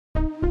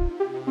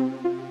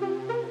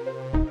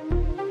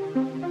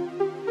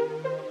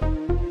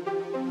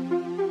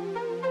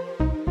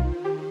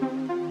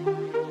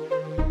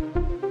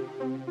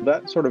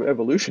that sort of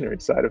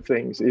evolutionary side of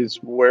things is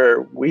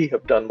where we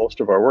have done most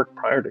of our work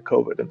prior to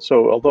COVID. And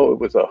so although it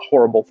was a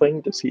horrible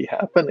thing to see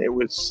happen, it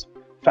was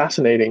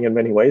fascinating in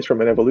many ways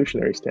from an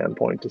evolutionary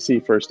standpoint to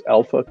see first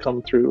Alpha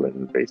come through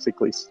and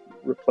basically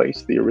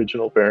replace the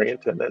original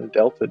variant, and then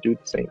Delta do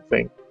the same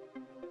thing.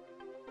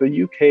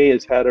 The UK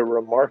has had a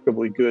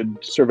remarkably good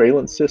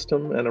surveillance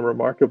system and a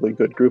remarkably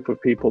good group of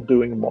people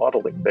doing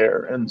modeling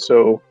there. And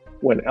so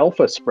when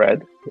Alpha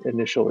spread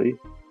initially,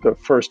 the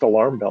first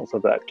alarm bells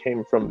of that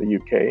came from the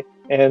UK,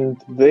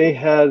 and they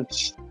had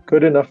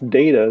good enough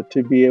data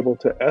to be able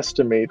to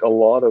estimate a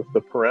lot of the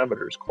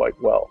parameters quite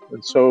well.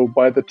 And so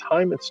by the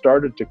time it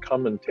started to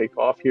come and take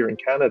off here in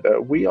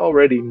Canada, we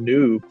already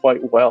knew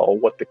quite well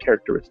what the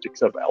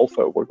characteristics of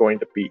Alpha were going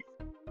to be.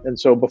 And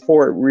so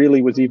before it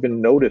really was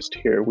even noticed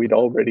here, we'd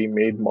already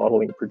made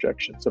modeling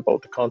projections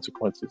about the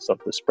consequences of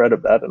the spread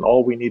of that. And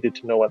all we needed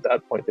to know at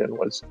that point then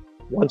was,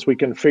 once we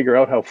can figure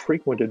out how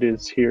frequent it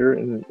is here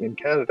in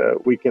Canada,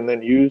 we can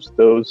then use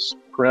those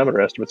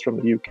parameter estimates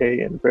from the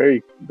UK and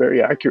very, very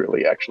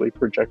accurately actually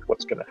project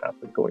what's going to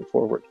happen going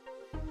forward.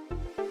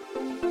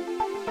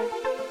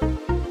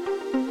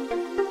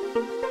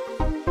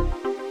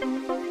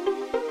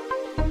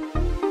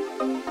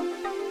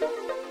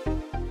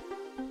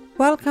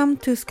 Welcome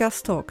to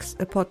SCAS Talks,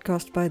 a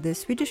podcast by the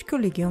Swedish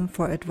Collegium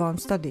for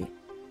Advanced Study.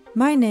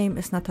 My name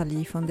is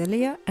Nathalie von der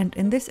Leer, and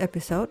in this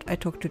episode I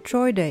talk to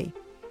Troy Day,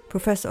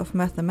 Professor of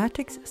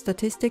Mathematics,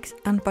 Statistics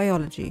and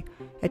Biology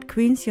at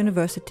Queen's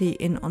University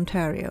in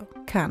Ontario,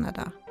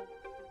 Canada.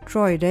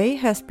 Troy Day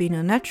has been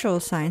a Natural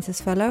Sciences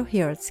Fellow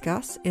here at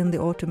SCAS in the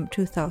autumn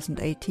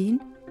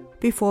 2018,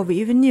 before we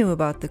even knew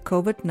about the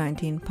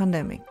COVID-19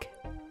 pandemic.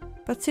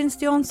 But since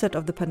the onset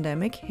of the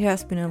pandemic, he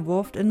has been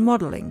involved in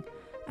modeling,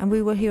 and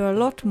we will hear a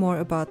lot more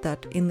about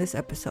that in this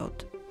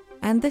episode.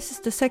 And this is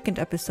the second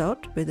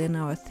episode within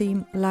our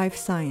theme Life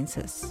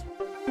Sciences.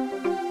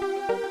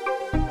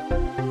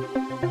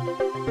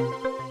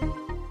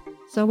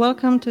 So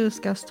welcome to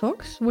SCAS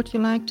Talks. Would you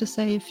like to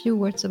say a few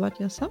words about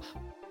yourself?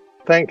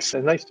 Thanks,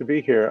 and nice to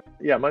be here.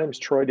 Yeah, my name is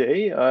Troy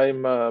Day.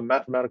 I'm a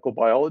mathematical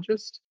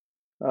biologist.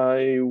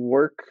 I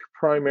work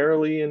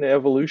primarily in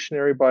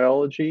evolutionary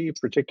biology,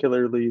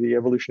 particularly the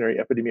evolutionary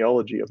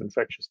epidemiology of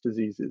infectious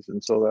diseases.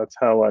 And so that's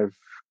how I've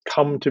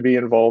come to be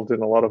involved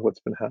in a lot of what's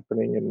been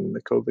happening in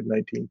the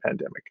COVID-19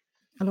 pandemic.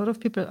 A lot of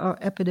people are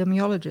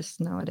epidemiologists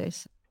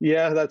nowadays.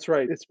 Yeah, that's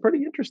right. It's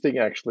pretty interesting,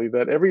 actually,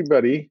 that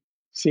everybody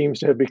seems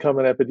to have become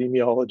an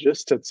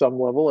epidemiologist at some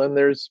level. And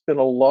there's been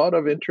a lot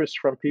of interest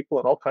from people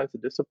in all kinds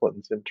of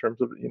disciplines in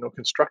terms of,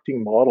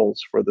 constructing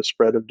models for the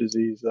spread of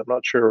disease. I'm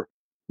not sure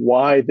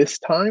why this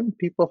time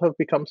people have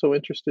become so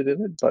interested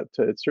in it, but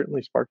it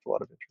certainly sparked a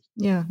lot of interest.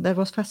 Yeah, that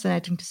was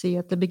fascinating to see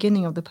at the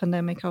beginning of the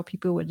pandemic how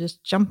people were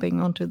just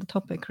jumping onto the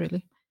topic,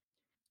 really.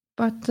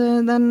 But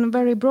then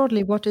very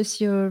broadly, what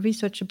is your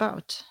research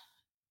about,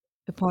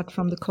 apart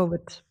from the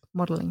COVID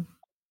modeling?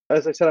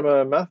 As I said, I'm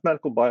a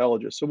mathematical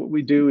biologist. So what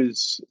we do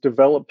is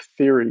develop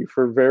theory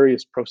for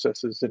various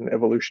processes in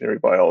evolutionary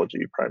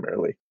biology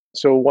primarily.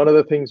 So one of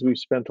the things we've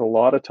spent a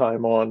lot of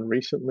time on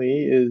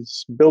recently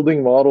is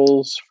building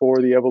models for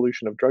the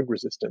evolution of drug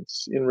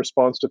resistance in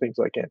response to things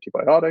like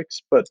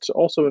antibiotics, but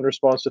also in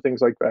response to things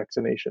like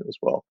vaccination as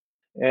well.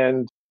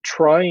 And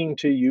trying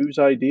to use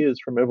ideas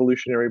from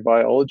evolutionary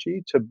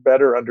biology to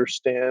better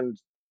understand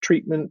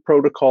treatment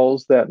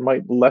protocols that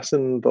might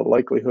lessen the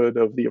likelihood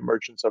of the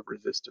emergence of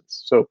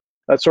resistance. So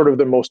that's sort of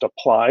the most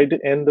applied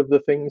end of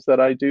the things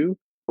that I do.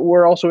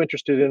 We're also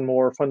interested in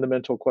more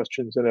fundamental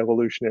questions in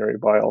evolutionary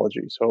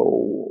biology.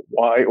 So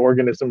why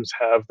organisms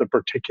have the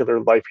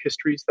particular life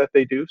histories that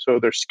they do. So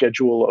their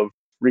schedule of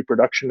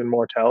reproduction and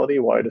mortality.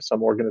 Why do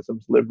some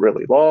organisms live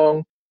really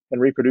long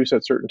and reproduce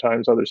at certain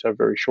times? Others have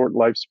very short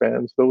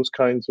lifespans, those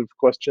kinds of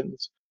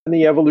questions. And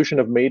the evolution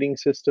of mating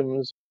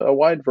systems, a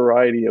wide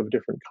variety of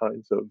different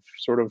kinds of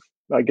sort of,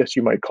 I guess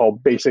you might call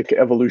basic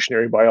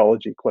evolutionary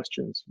biology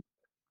questions.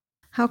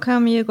 How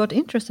come you got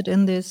interested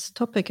in this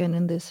topic and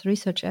in this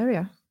research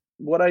area?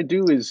 What I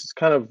do is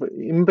kind of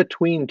in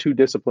between two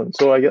disciplines.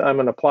 So I'm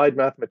an applied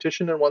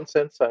mathematician in one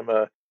sense. I'm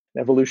an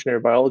evolutionary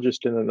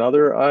biologist in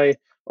another.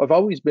 I've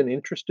always been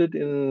interested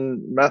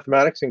in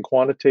mathematics and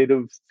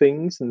quantitative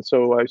things. And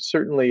so I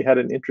certainly had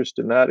an interest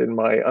in that in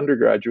my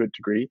undergraduate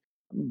degree.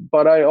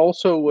 But I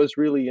also was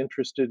really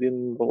interested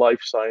in the life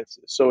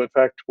sciences. So in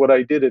fact, what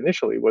I did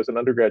initially was an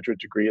undergraduate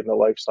degree in the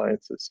life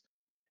sciences.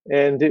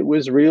 And it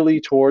was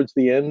really towards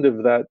the end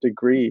of that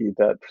degree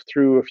that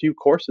through a few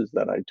courses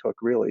that I took,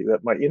 really,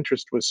 that my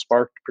interest was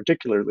sparked,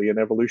 particularly in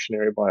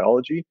evolutionary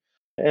biology.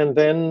 And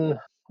then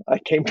I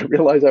came to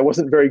realize I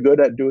wasn't very good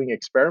at doing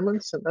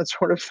experiments and that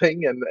sort of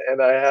thing.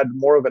 And I had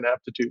more of an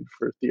aptitude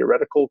for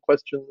theoretical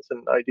questions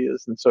and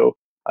ideas. And so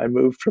I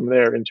moved from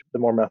there into the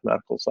more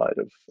mathematical side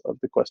of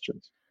the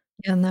questions.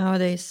 Yeah,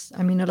 nowadays,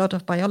 I mean, a lot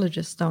of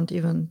biologists don't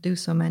even do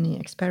so many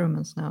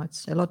experiments now.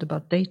 It's a lot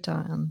about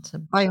data and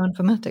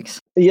bioinformatics.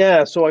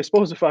 Yeah, so I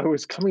suppose if I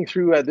was coming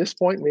through at this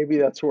point, maybe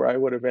that's where I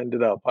would have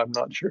ended up. I'm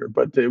not sure,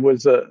 but it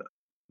was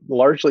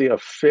largely a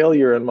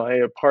failure on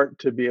my part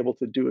to be able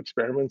to do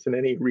experiments in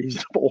any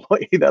reasonable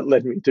way that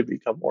led me to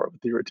become more of a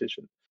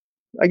theoretician.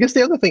 I guess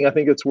the other thing I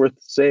think it's worth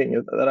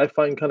saying that I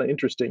find kind of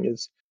interesting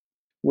is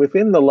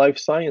within the life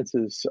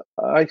sciences,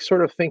 I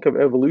sort of think of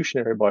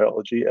evolutionary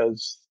biology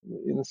as,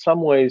 in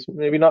some ways,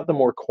 maybe not the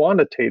more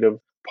quantitative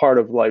part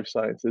of life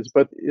sciences,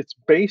 but it's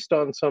based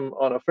on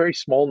a very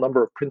small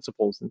number of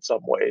principles in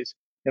some ways.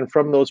 And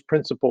from those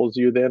principles,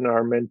 you then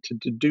are meant to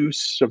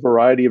deduce a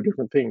variety of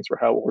different things for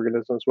how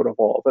organisms would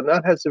evolve. And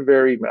that has a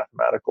very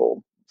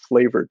mathematical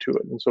flavor to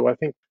it. And so I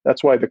think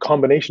that's why the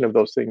combination of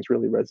those things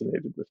really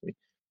resonated with me.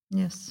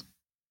 Yes.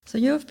 So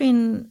you've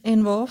been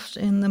involved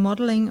in the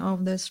modeling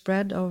of the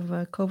spread of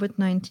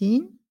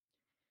COVID-19.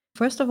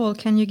 First of all,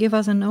 can you give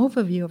us an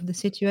overview of the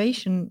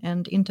situation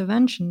and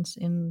interventions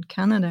in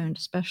Canada and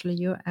especially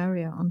your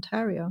area,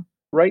 Ontario?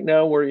 Right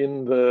now, we're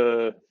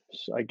in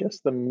I guess,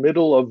 the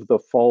middle of the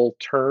fall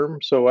term.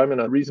 So I'm in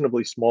a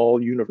reasonably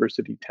small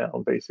university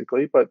town,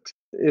 basically, but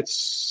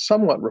it's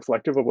somewhat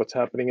reflective of what's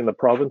happening in the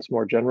province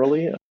more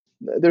generally.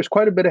 There's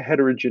quite a bit of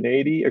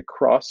heterogeneity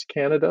across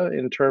Canada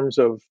in terms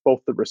of both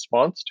the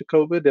response to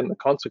COVID and the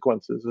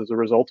consequences as a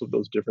result of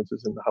those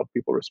differences in how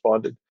people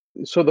responded.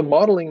 So the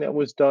modeling that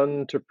was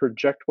done to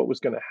project what was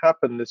going to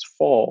happen this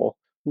fall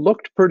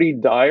looked pretty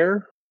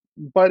dire,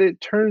 but it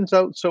turns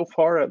out, so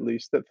far at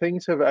least, that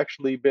things have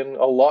actually been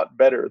a lot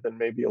better than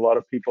maybe a lot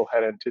of people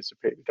had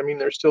anticipated. I mean,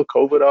 there's still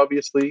COVID,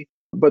 obviously,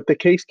 but the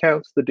case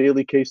counts, the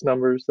daily case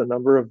numbers, the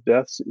number of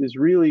deaths is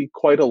really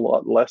quite a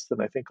lot less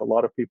than I think a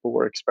lot of people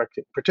were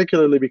expecting,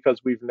 particularly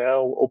because we've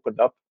now opened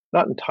up,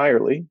 not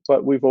entirely,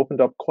 but we've opened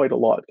up quite a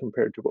lot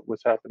compared to what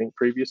was happening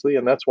previously.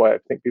 And that's why I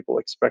think people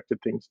expected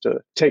things to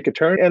take a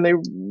turn. And they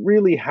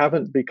really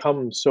haven't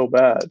become so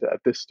bad at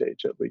this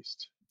stage, at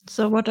least.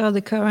 So what are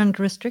the current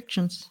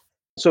restrictions?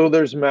 So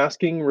there's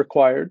masking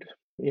required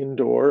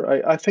indoor.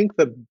 I think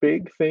the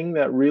big thing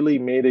that really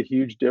made a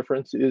huge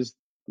difference is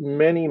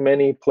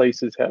many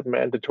places have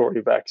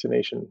mandatory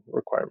vaccination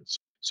requirements.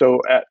 So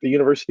at the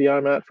university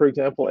I'm at, for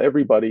example,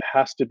 everybody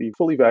has to be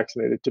fully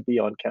vaccinated to be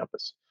on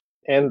campus.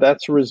 And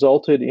that's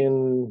resulted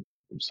in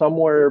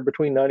somewhere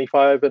between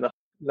 95 and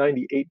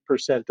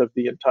 98% of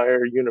the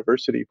entire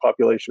university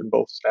population,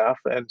 both staff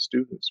and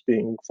students,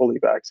 being fully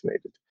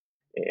vaccinated.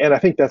 And I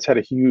think that's had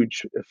a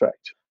huge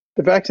effect.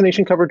 The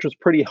vaccination coverage was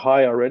pretty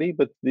high already,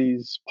 but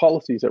these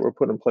policies that were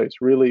put in place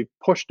really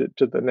pushed it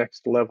to the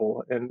next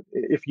level. And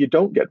if you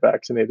don't get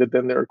vaccinated,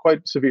 then there are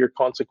quite severe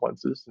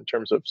consequences in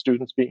terms of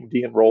students being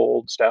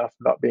de-enrolled, staff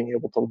not being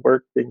able to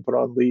work, being put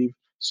on leave.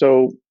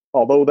 So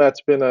although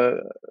that's been a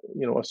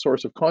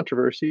source of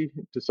controversy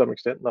to some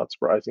extent, not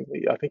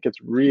surprisingly, I think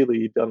it's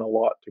really done a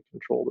lot to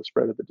control the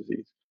spread of the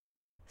disease.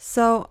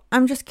 So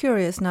I'm just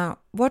curious now,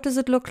 what does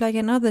it look like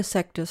in other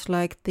sectors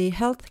like the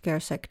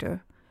healthcare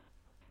sector?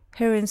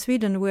 Here in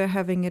Sweden, we're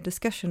having a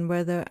discussion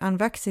whether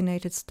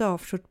unvaccinated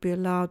staff should be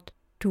allowed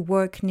to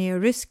work near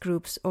risk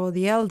groups or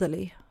the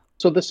elderly.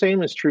 So the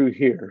same is true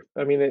here.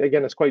 I mean,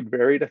 again, it's quite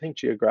varied, I think,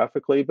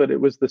 geographically, but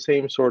it was the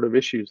same sort of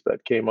issues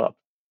that came up.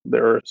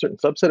 There are a certain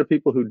subset of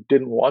people who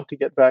didn't want to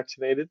get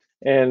vaccinated.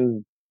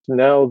 And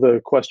now the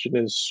question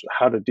is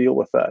how to deal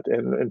with that.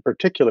 And in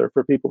particular,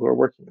 for people who are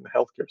working in the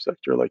healthcare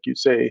sector, like you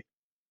say,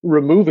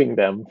 removing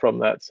them from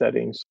that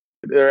setting, so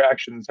their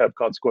actions have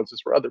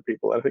consequences for other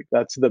people. I think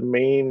that's the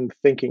main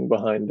thinking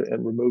behind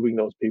and removing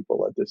those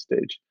people at this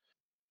stage.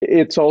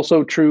 It's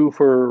also true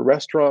for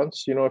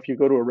restaurants. You know, if you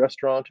go to a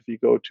restaurant, if you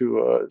go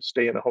to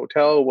stay in a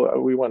hotel,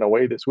 we went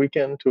away this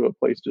weekend to a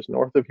place just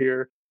north of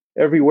here.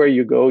 Everywhere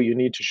you go, you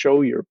need to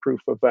show your proof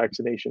of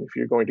vaccination if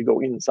you're going to go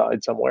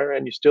inside somewhere,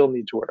 and you still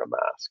need to wear a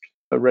mask.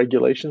 The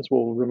regulations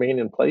will remain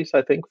in place,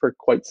 I think, for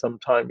quite some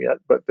time yet,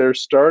 but they're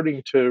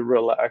starting to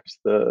relax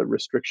the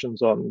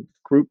restrictions on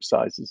group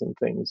sizes and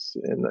things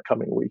in the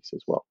coming weeks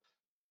as well.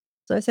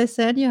 So as I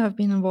said, you have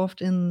been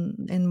involved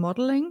in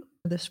modeling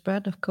the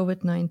spread of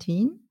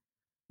COVID-19.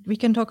 We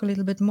can talk a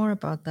little bit more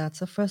about that.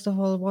 So first of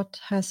all, what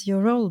has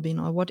your role been,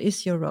 or what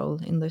is your role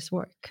in this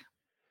work?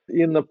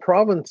 In the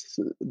province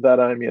that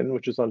I'm in,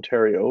 which is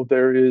Ontario,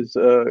 there is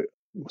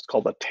what's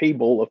called a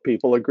table of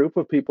people, a group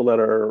of people that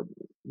are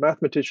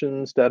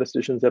mathematicians,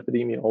 statisticians,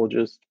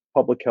 epidemiologists,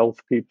 public health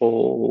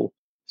people,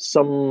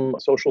 some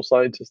social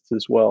scientists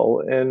as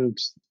well. And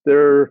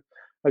they're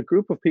a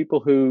group of people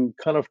who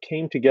kind of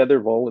came together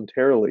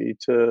voluntarily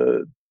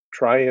to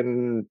try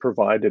and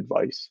provide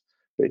advice,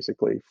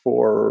 basically,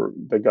 for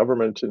the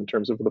government in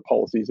terms of the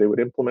policies they would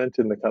implement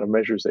and the kind of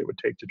measures they would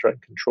take to try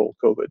and control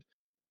COVID.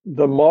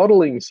 The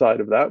modeling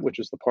side of that, which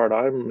is the part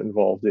I'm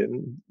involved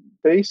in,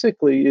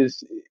 basically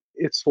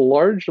it's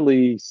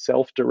largely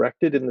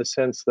self-directed in the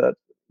sense that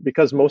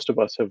because most of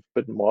us have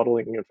been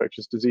modeling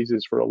infectious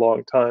diseases for a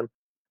long time,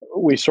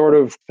 we sort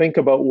of think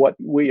about what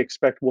we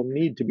expect will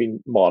need to be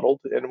modeled,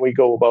 and we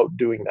go about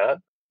doing that.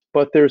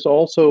 But there's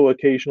also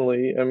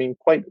occasionally, I mean,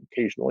 quite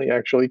occasionally,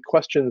 actually,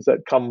 questions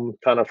that come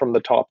kind of from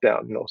the top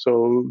down.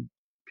 So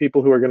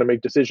people who are going to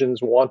make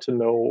decisions want to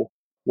know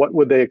what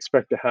would they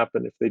expect to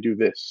happen if they do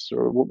this,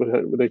 or what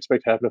would they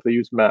expect to happen if they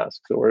use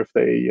masks, or if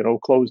they,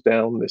 close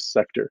down this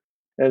sector.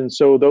 And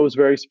so those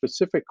very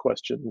specific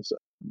questions,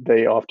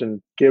 they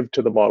often give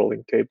to the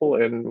modeling table,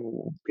 and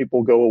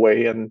people go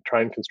away and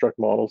try and construct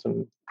models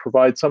and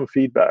provide some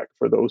feedback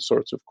for those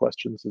sorts of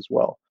questions as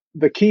well.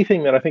 The key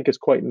thing that I think is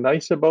quite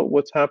nice about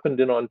what's happened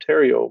in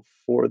Ontario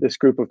for this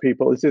group of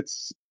people is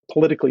it's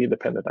politically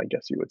independent, I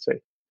guess you would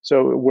say.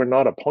 So we're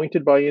not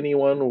appointed by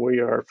anyone. We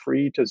are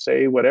free to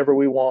say whatever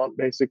we want,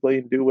 basically,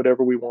 and do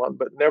whatever we want.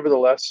 But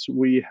nevertheless,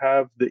 we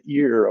have the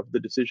ear of the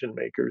decision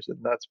makers, and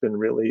that's been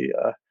really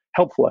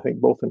helpful, I think,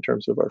 both in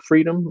terms of our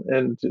freedom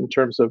and in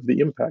terms of the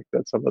impact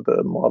that some of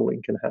the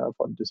modeling can have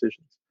on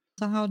decisions.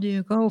 So how do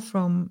you go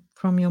from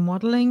your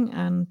modeling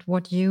and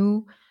what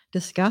you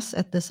discuss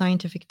at the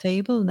scientific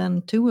table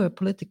then to a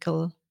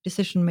political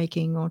decision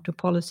making or to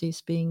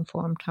policies being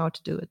formed, how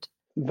to do it?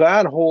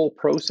 That whole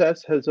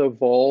process has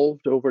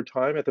evolved over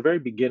time. At the very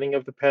beginning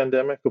of the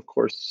pandemic, of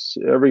course,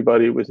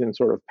 everybody was in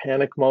sort of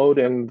panic mode,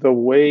 and the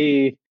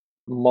way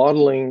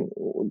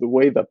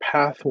the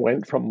path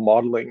went from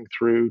modeling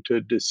through to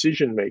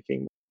decision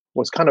making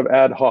was kind of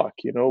ad hoc.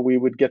 We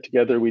would get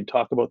together, we'd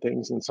talk about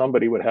things, and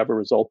somebody would have a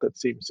result that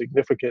seemed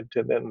significant,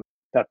 and then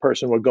that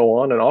person would go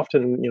on and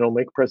often,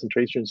 make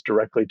presentations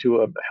directly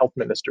to a health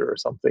minister or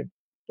something.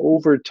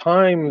 Over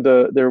time,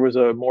 there was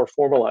a more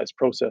formalized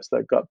process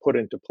that got put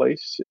into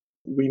place.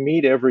 We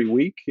meet every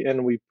week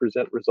and we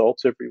present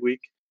results every week.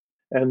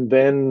 And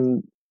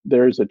then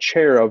there's a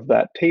chair of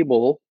that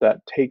table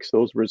that takes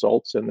those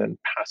results and then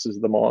passes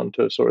them on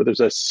to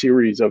there's a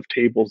series of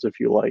tables, if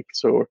you like.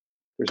 So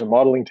there's a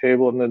modeling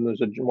table, and then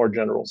there's a more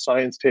general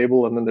science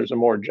table, and then there's a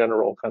more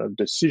general kind of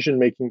decision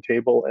making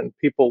table. And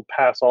people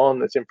pass on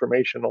this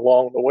information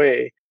along the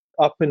way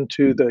up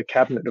into the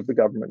cabinet of the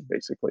government,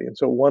 basically. And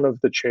so one of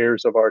the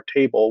chairs of our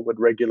table would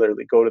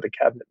regularly go to the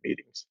cabinet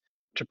meetings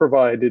to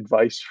provide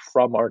advice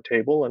from our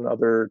table and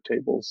other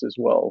tables as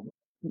well.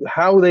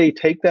 How they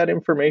take that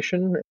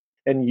information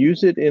and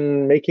use it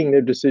in making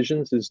their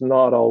decisions is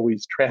not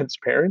always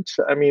transparent.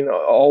 I mean,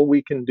 all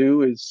we can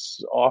do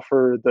is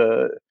offer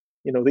the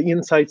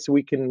insights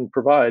we can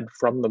provide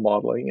from the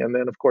modeling, and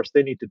then of course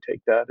they need to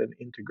take that and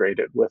integrate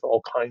it with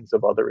all kinds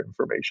of other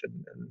information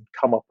and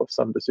come up with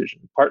some decision,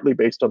 partly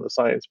based on the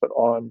science, but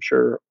I'm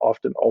sure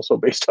often also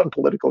based on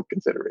political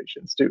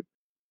considerations too.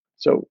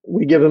 So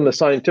we give them the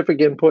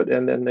scientific input,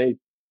 and then they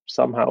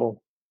somehow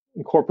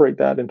incorporate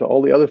that into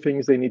all the other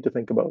things they need to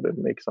think about and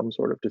make some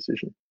sort of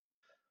decision.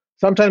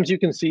 Sometimes you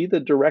can see the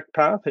direct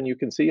path and you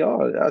can see,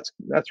 oh,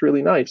 that's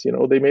really nice.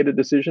 They made a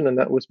decision and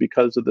that was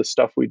because of the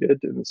stuff we did.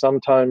 And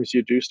sometimes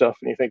you do stuff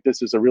and you think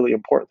this is a really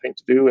important thing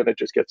to do and it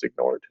just gets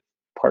ignored,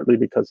 partly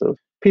because of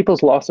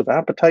people's loss of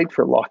appetite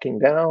for locking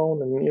down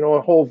and,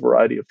 a whole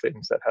variety of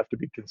things that have to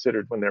be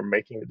considered when they're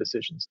making the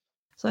decisions.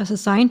 So as a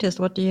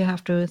scientist, what do you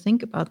have to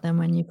think about them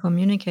when you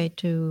communicate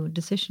to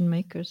decision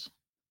makers?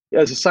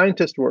 As a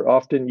scientist, we're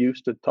often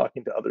used to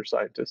talking to other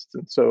scientists.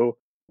 And so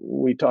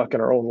we talk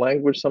in our own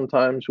language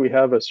sometimes. We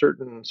have a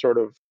certain sort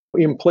of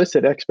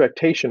implicit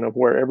expectation of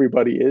where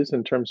everybody is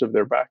in terms of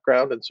their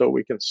background. And so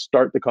we can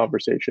start the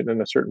conversation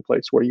in a certain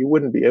place where you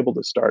wouldn't be able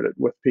to start it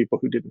with people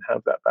who didn't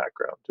have that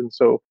background. And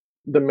so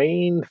the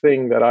main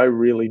thing that I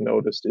really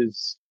noticed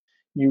is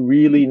you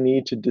really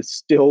need to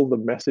distill the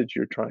message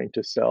you're trying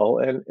to sell,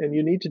 and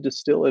you need to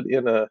distill it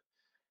in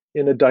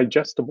a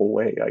digestible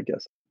way, I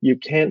guess. You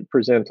can't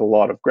present a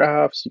lot of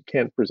graphs, you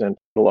can't present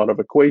a lot of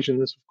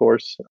equations, of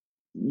course.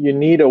 You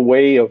need a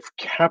way of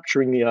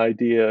capturing the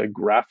idea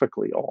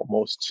graphically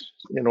almost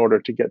in order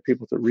to get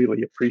people to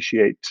really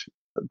appreciate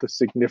the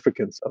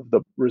significance of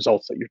the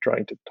results that you're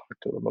trying to talk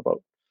to them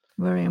about.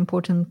 Very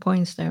important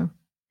points there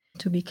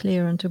to be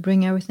clear and to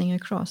bring everything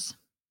across.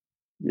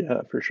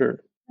 Yeah, for sure.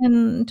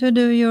 And to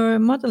do your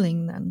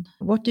modeling then,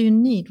 what do you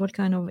need? What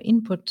kind of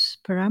input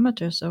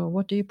parameters or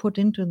what do you put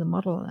into the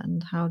model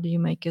and how do you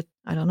make it?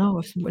 I don't know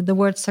if the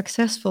word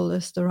successful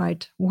is the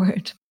right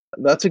word.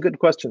 That's a good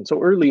question.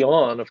 So early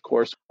on, of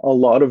course, a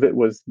lot of it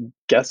was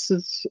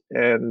guesses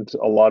and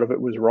a lot of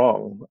it was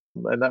wrong.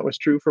 And that was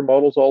true for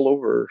models all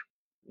over,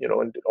 in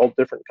all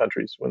different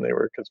countries when they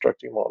were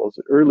constructing models.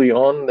 Early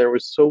on, there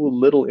was so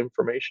little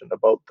information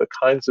about the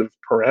kinds of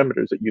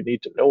parameters that you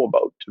need to know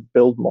about to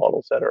build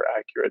models that are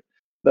accurate,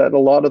 that a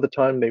lot of the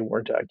time they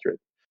weren't accurate.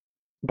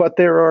 But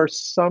there are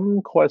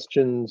some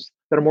questions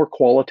that are more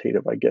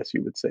qualitative, I guess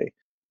you would say.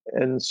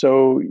 And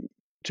so,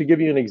 to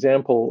give you an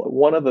example,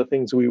 one of the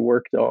things we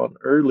worked on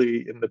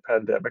early in the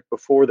pandemic,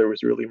 before there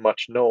was really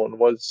much known,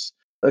 was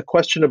a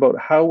question about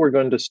how we're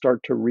going to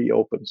start to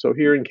reopen. So,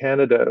 here in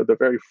Canada, the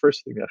very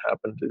first thing that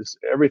happened is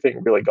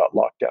everything really got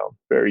locked down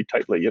very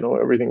tightly.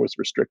 Everything was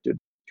restricted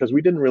because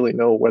we didn't really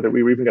know whether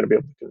we were even going to be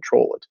able to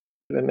control it.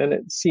 And then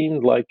it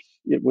seemed like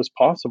it was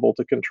possible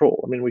to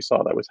control. I mean, we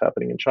saw that was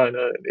happening in China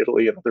and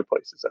Italy and other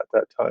places at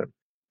that time.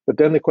 But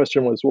then the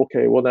question was,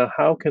 okay, well, now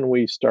how can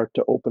we start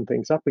to open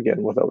things up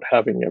again without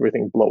having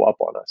everything blow up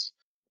on us?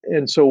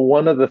 And so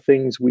one of the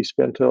things we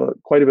spent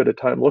quite a bit of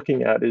time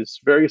looking at is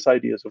various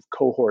ideas of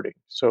cohorting.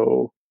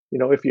 So,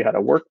 if you had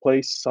a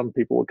workplace, some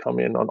people would come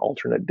in on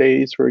alternate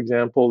days, for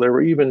example. There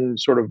were even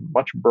sort of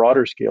much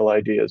broader scale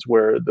ideas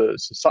where the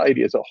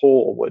society as a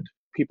whole would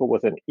people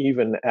with an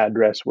even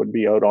address would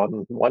be out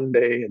on one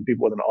day and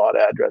people with an odd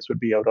address would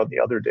be out on the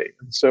other day.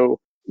 And so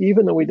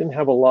even though we didn't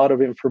have a lot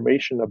of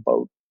information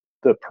about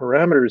the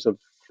parameters of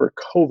for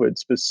COVID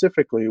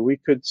specifically, we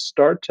could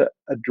start to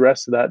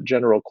address that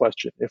general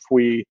question. If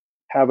we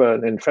have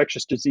an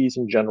infectious disease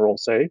in general,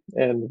 say,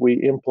 and we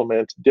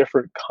implement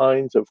different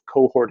kinds of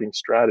cohorting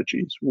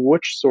strategies,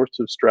 which sorts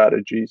of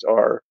strategies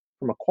are,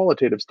 from a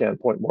qualitative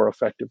standpoint, more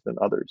effective than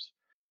others?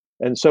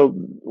 And so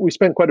we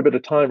spent quite a bit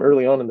of time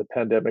early on in the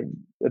pandemic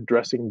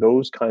addressing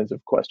those kinds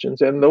of questions.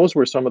 And those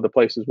were some of the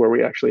places where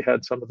we actually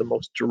had some of the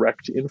most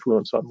direct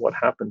influence on what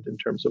happened in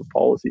terms of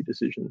policy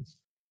decisions.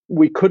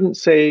 We couldn't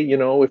say,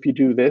 if you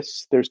do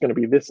this, there's going to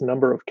be this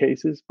number of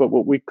cases. But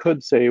what we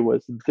could say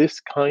was this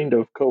kind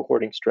of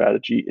cohorting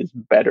strategy is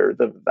better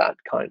than that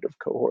kind of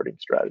cohorting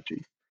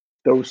strategy.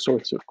 Those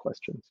sorts of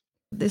questions.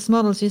 These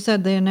models, you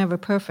said they are never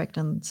perfect,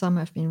 and some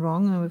have been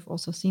wrong. And we've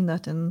also seen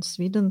that in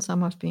Sweden,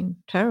 some have been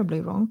terribly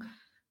wrong.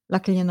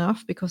 Luckily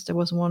enough, because there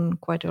was one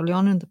quite early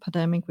on in the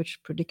pandemic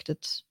which predicted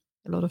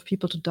a lot of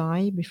people to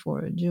die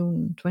before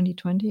June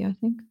 2020, I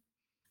think.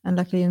 And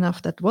luckily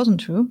enough, that wasn't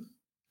true.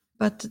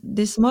 But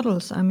these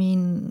models, I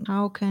mean,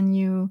 how can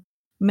you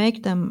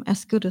make them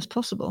as good as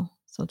possible,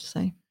 so to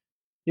say?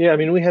 Yeah, I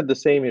mean, we had the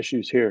same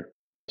issues here.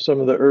 Some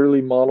of the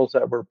early models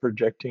that were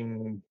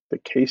projecting the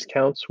case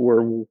counts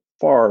were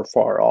far,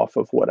 far off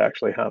of what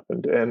actually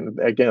happened. And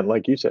again,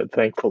 like you said,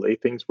 thankfully,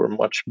 things were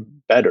much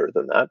better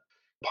than that.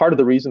 Part of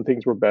the reason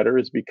things were better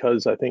is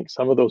because I think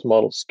some of those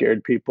models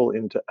scared people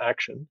into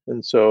action.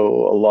 And so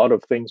a lot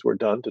of things were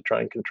done to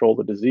try and control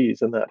the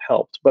disease, and that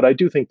helped. But I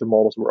do think the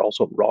models were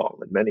also wrong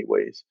in many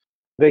ways.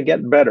 They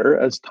get better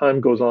as time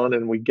goes on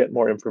and we get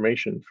more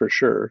information for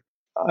sure.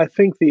 I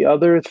think the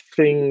other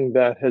thing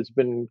that has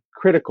been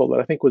critical that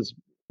I think was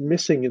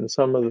missing in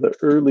some of the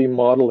early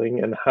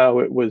modeling and how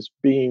it was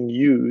being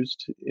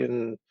used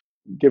in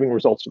giving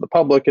results to the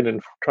public and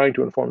in trying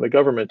to inform the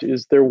government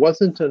is there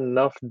wasn't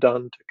enough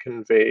done to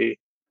convey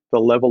the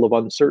level of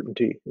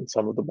uncertainty in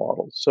some of the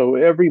models. So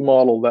every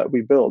model that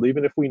we build,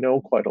 even if we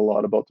know quite a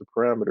lot about the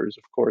parameters,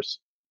 of course,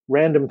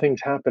 random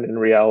things happen in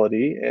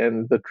reality,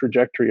 and the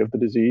trajectory of the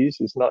disease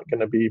is not going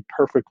to be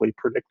perfectly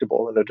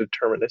predictable in a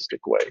deterministic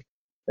way.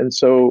 And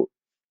so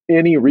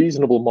any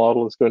reasonable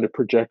model is going to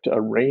project a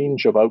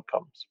range of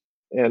outcomes.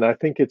 And I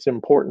think it's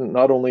important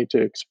not only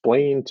to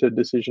explain to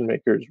decision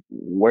makers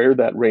where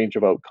that range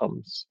of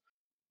outcomes,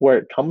 where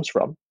it comes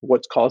from,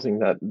 what's causing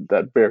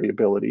that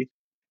variability,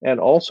 and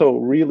also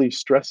really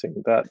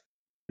stressing that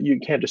you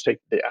can't just take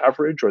the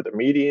average or the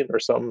median or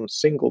some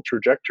single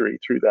trajectory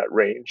through that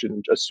range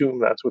and assume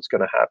that's what's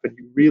going to happen.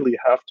 You really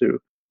have to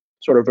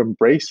sort of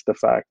embrace the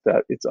fact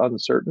that it's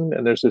uncertain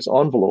and there's this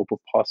envelope of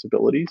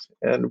possibilities,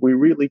 and we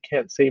really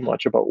can't say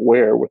much about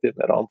where within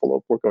that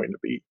envelope we're going to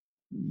be.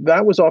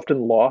 That was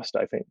often lost,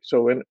 I think.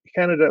 So in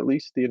Canada, at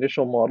least the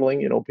initial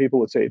modeling, people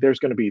would say there's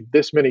going to be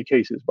this many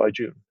cases by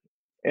June.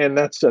 And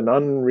that's an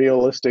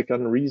unrealistic,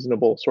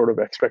 unreasonable sort of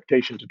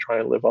expectation to try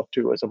and live up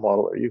to as a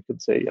modeler. You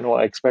could say,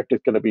 I expect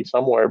it's going to be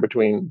somewhere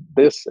between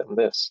this and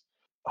this.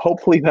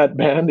 Hopefully that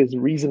band is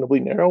reasonably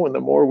narrow, and the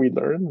more we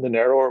learn, the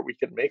narrower we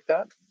can make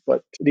that.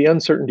 But the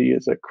uncertainty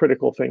is a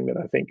critical thing that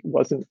I think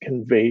wasn't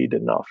conveyed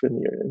enough in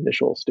the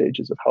initial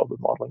stages of how the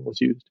modeling was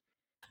used.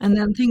 And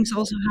then things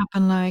also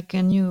happen like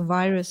new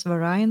virus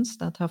variants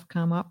that have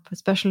come up,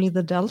 especially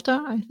the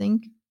Delta, I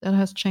think, that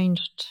has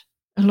changed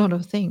a lot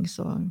of things.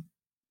 So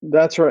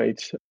That's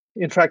right.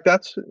 In fact,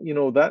 that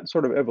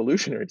sort of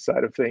evolutionary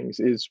side of things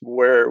is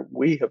where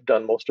we have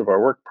done most of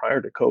our work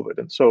prior to COVID.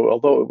 And so,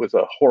 although it was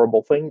a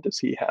horrible thing to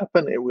see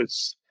happen, it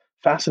was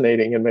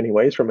fascinating in many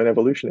ways from an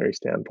evolutionary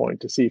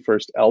standpoint to see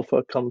first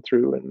Alpha come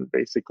through and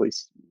basically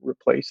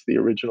replace the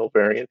original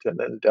variant, and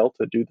then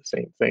Delta do the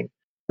same thing.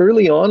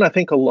 Early on, I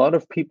think a lot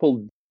of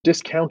people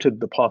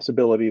discounted the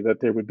possibility that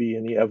there would be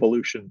any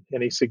evolution,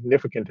 any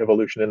significant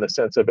evolution in the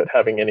sense of it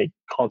having any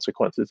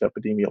consequences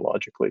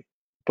epidemiologically.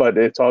 But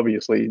it's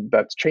obviously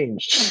that's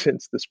changed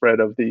since the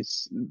spread of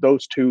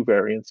those two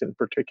variants in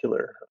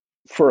particular.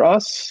 For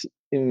us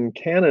in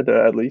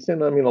Canada, at least,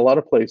 and I mean a lot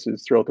of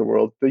places throughout the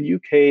world, the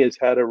UK has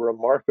had a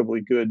remarkably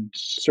good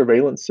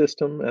surveillance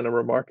system and a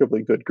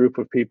remarkably good group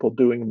of people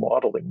doing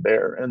modeling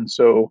there. And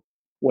so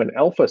when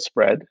Alpha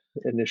spread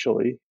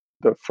initially,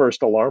 the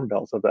first alarm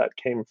bells of that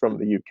came from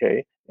the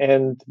UK,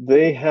 and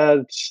they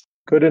had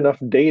good enough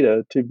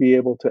data to be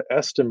able to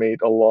estimate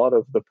a lot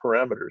of the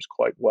parameters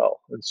quite well.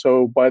 And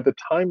so by the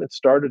time it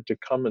started to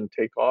come and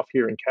take off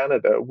here in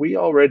Canada, we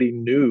already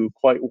knew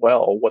quite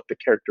well what the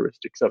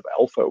characteristics of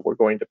Alpha were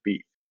going to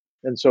be.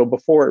 And so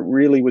before it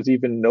really was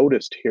even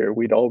noticed here,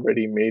 we'd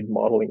already made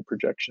modeling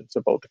projections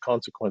about the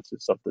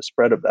consequences of the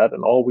spread of that.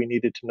 And all we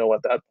needed to know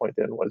at that point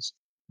then was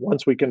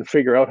once we can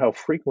figure out how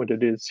frequent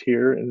it is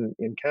here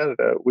in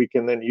Canada, we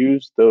can then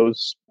use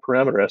those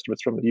parameter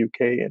estimates from the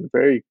UK and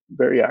very,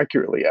 very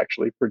accurately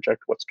actually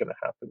project what's going to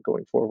happen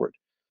going forward.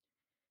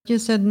 you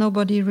said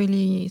nobody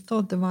really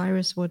thought the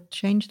virus would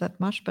change that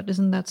much, but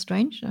isn't that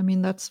strange? I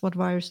mean, that's what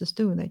viruses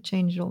do. They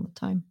change all the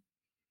time.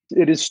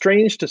 It is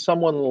strange to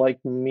someone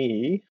like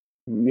me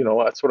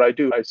That's what I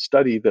do. I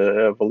study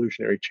the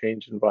evolutionary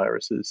change in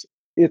viruses.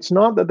 It's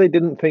not that they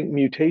didn't think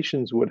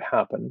mutations would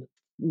happen.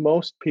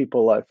 Most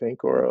people, I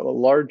think, or a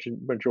large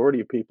majority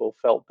of people,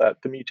 felt that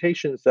the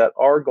mutations that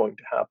are going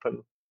to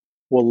happen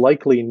will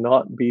likely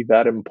not be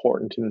that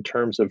important in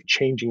terms of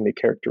changing the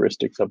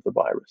characteristics of the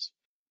virus.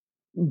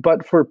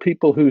 But for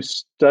people who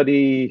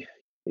study,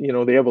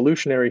 the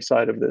evolutionary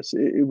side of this,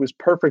 it was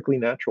perfectly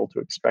natural to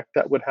expect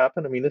that would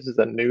happen. I mean, this is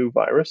a new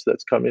virus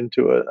that's come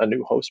into a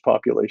new host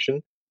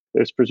population.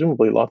 There's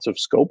presumably lots of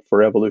scope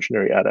for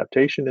evolutionary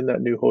adaptation in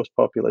that new host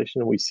population.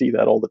 And we see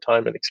that all the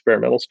time in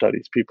experimental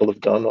studies people have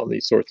done on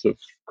these sorts of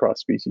cross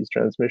species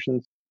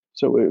transmissions.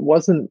 So it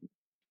wasn't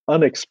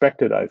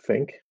unexpected, I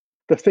think.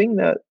 The thing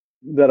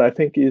that I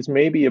think is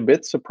maybe a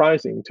bit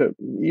surprising to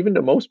even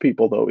to most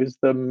people, though, is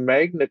the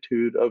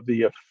magnitude of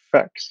the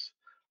effects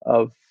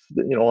of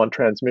on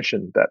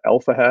transmission that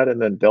alpha had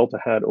and then delta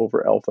had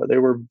over alpha. They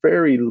were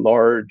very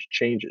large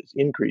changes,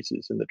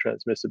 increases in the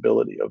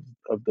transmissibility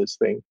of this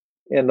thing.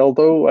 And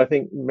although I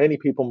think many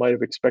people might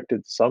have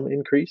expected some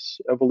increase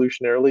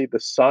evolutionarily, the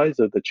size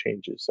of the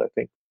changes, I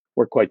think,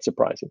 were quite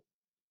surprising.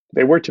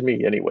 They were to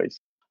me, anyways.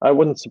 I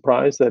wasn't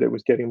surprised that it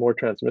was getting more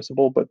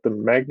transmissible, but the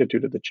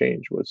magnitude of the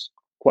change was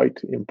quite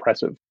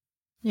impressive.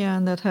 Yeah,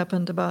 and that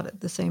happened about at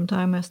the same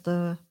time as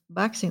the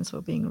vaccines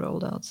were being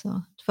rolled out. So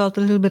it felt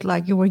a little bit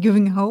like you were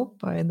giving hope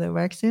by the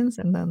vaccines,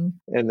 and then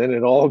And then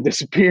it all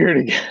disappeared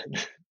again.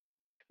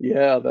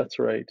 Yeah, that's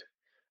right.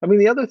 I mean,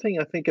 the other thing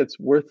I think it's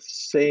worth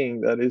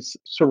saying that is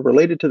sort of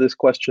related to this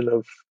question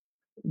of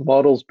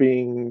models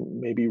being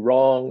maybe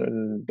wrong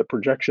and the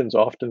projections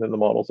often in the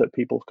models that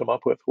people have come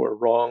up with were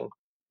wrong.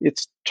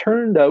 It's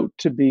turned out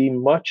to be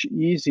much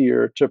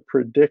easier to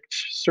predict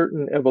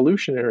certain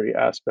evolutionary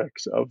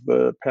aspects of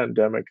the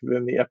pandemic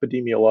than the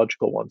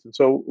epidemiological ones. And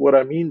so, what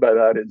I mean by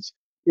that is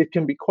it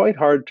can be quite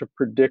hard to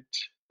predict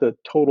the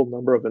total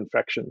number of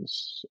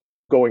infections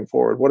going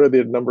forward. What are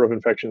the number of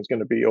infections going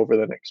to be over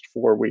the next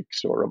 4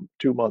 weeks or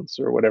 2 months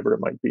or whatever it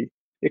might be?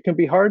 It can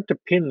be hard to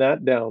pin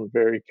that down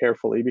very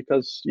carefully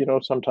because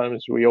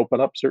sometimes we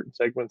open up certain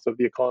segments of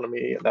the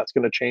economy and that's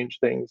going to change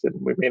things and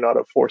we may not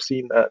have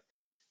foreseen that.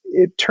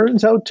 It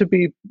turns out to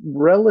be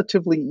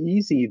relatively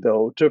easy,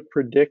 though, to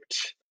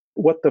predict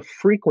what the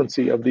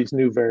frequency of these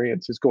new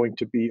variants is going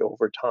to be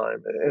over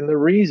time. And the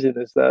reason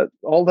is that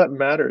all that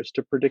matters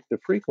to predict the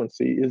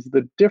frequency is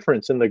the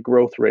difference in the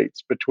growth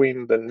rates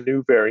between the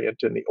new variant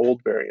and the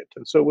old variant.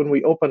 And so when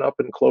we open up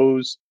and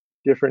close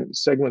different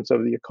segments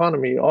of the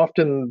economy,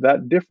 often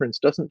that difference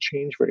doesn't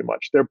change very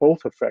much. They're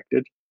both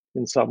affected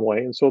in some way.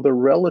 And so the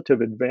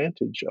relative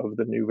advantage of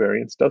the new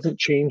variants doesn't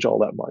change all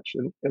that much.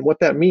 And what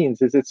that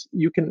means is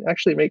you can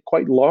actually make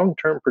quite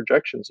long-term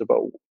projections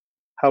about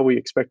how we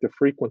expect the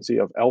frequency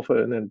of alpha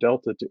and then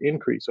delta to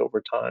increase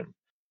over time.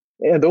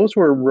 And those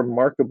were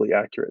remarkably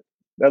accurate.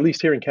 At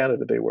least here in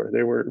Canada, they were.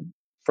 They were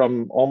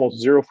from almost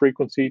zero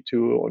frequency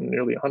to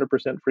nearly 100%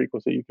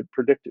 frequency. You could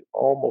predict it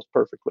almost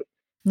perfectly.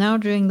 now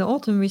during the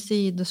autumn we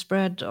see the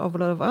spread of a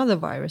lot of other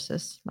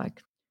viruses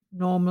like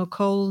normal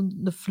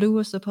cold. The flu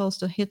is supposed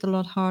to hit a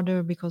lot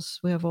harder because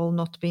we have all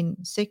not been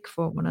sick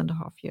for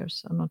 1.5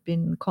 years and not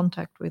been in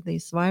contact with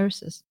these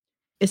viruses.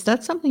 Is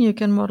that something you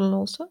can model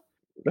also?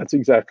 That's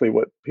exactly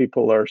what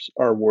people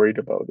are worried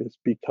about, is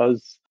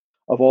because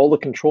of all the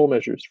control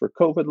measures for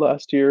COVID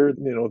last year,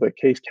 the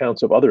case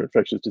counts of other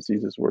infectious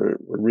diseases were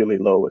really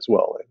low as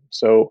well. And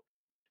so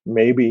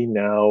maybe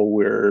now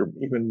we're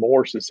even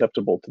more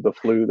susceptible to the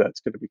flu that's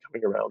going to be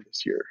coming around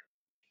this year.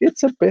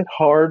 It's a bit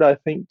hard, I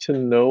think, to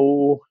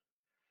know.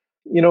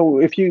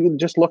 If you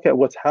just look at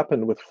what's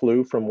happened with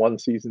flu from one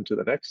season to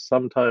the next,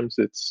 sometimes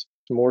it's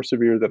more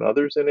severe than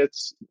others, and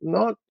it's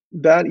not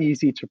that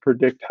easy to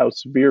predict how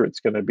severe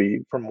it's going to be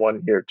from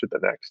one year to the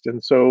next.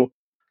 And so,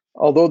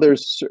 although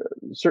there's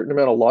a certain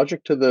amount of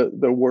logic to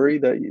the worry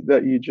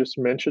that you just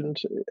mentioned,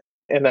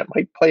 and that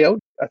might play out,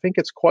 I think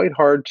it's quite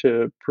hard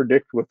to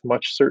predict with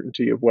much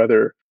certainty of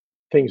whether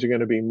things are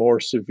going to be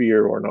more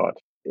severe or not.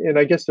 And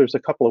I guess there's a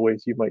couple of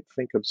ways you might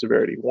think of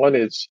severity. One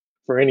is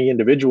for any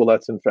individual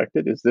that's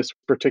infected, is this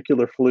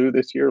particular flu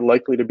this year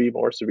likely to be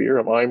more severe?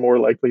 Am I more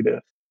likely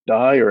to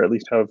die or at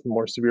least have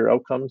more severe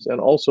outcomes? And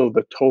also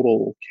the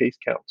total case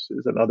counts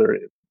is another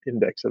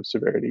index of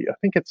severity. I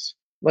think it's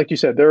like you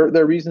said, there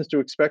are reasons to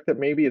expect that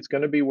maybe it's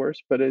going to be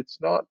worse, but it's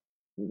not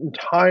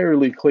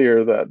entirely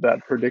clear that that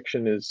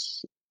prediction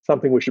is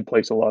something we should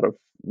place a lot of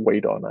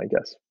weight on, I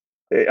guess.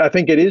 I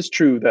think it is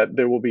true that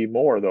there will be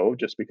more, though,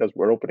 just because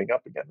we're opening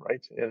up again,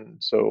 right? And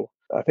so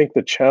I think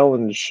the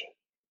challenge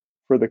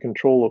for the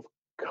control of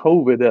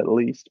COVID, at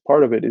least,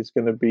 part of it is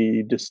going to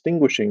be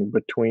distinguishing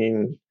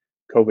between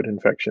COVID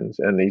infections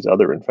and these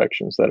other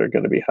infections that are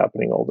going to be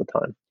happening all the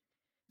time.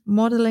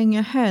 Modeling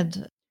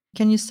ahead,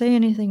 can you say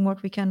anything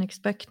what we can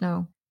expect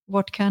now?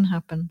 What can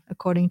happen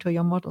according to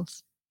your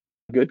models?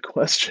 Good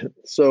question.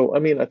 So, I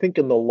mean, I think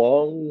in the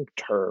long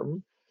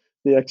term,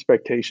 the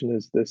expectation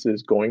is this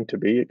is going to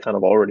be, it kind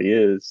of already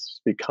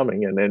is,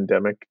 becoming an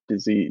endemic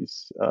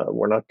disease.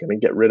 We're not going to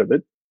get rid of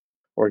it.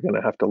 We're going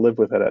to have to live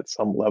with it at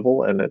some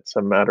level, and it's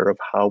a matter of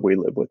how we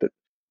live with it.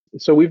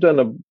 So we've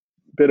done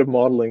bit of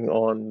modeling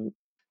on,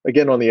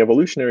 again, on the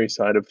evolutionary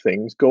side of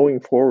things, going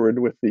forward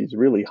with these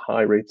really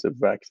high rates of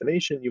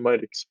vaccination, you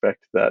might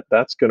expect that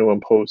that's going to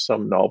impose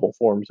some novel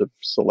forms of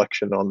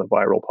selection on the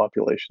viral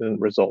population and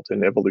result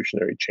in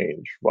evolutionary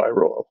change,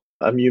 viral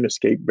immune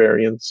escape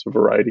variants, a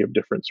variety of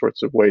different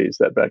sorts of ways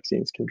that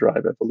vaccines can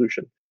drive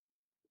evolution.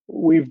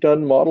 We've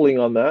done modeling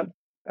on that.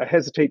 I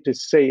hesitate to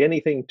say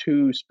anything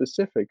too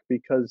specific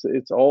because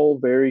it's all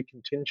very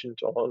contingent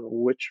on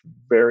which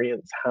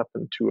variants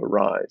happen to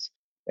arise.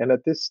 And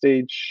at this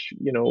stage,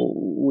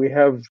 we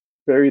have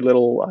very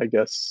little, I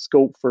guess,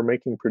 scope for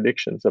making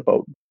predictions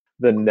about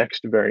the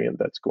next variant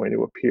that's going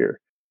to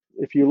appear.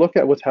 If you look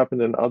at what's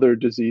happened in other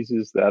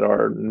diseases that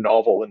are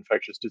novel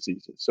infectious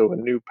diseases, so a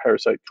new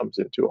parasite comes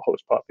into a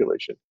host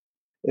population,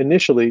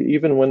 initially,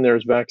 even when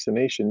there's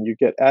vaccination, you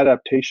get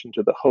adaptation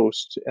to the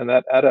host, and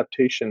that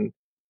adaptation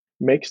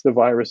makes the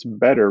virus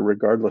better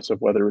regardless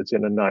of whether it's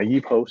in a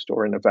naive host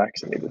or in a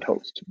vaccinated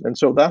host. And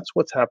so that's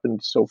what's happened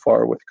so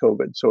far with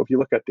COVID. So if you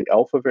look at the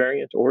Alpha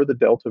variant or the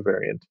Delta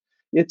variant,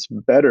 it's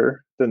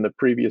better than the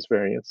previous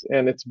variants,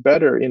 and it's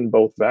better in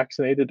both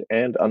vaccinated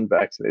and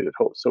unvaccinated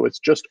hosts. So it's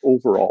just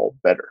overall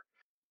better.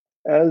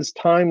 As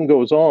time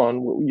goes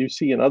on, what you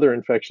see in other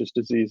infectious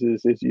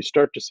diseases is you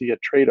start to see a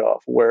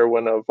trade-off where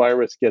when a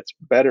virus gets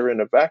better in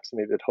a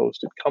vaccinated host,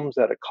 it comes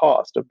at a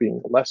cost of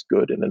being less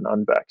good in an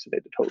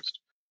unvaccinated host.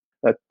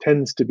 That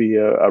tends to be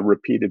a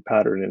repeated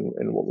pattern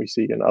in what we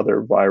see in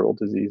other viral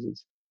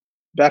diseases.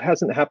 That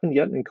hasn't happened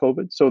yet in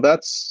COVID. So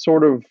that's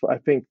sort of, I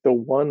think, the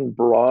one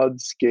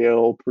broad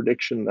scale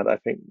prediction that I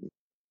think,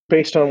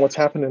 based on what's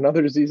happened in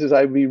other diseases,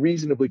 I'd be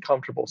reasonably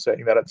comfortable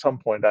saying that at some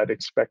point I'd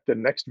expect the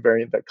next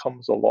variant that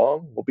comes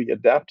along will be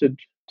adapted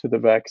to the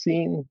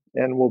vaccine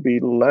and will be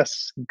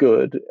less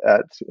good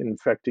at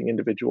infecting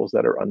individuals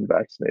that are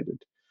unvaccinated.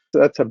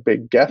 So that's a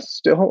big guess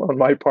still on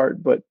my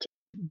part, but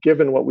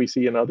given what we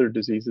see in other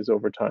diseases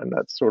over time,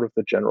 that's sort of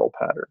the general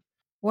pattern.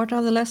 What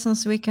are the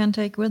lessons we can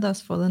take with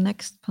us for the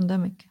next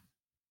pandemic?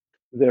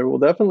 There will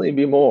definitely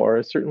be more.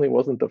 It certainly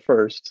wasn't the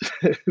first.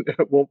 It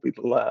won't be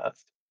the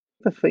last.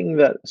 The thing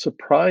that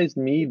surprised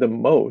me the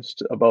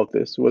most about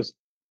this was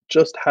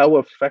just how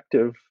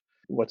effective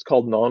what's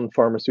called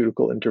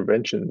non-pharmaceutical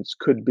interventions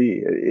could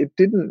be. It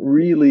didn't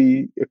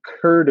really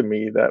occur to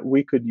me that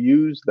we could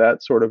use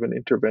that sort of an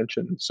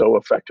intervention so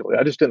effectively.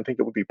 I just didn't think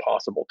it would be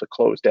possible to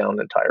close down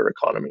entire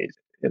economies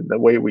in the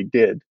way we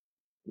did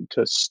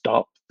to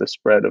stop the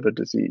spread of a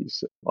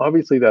disease.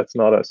 Obviously, that's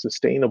not a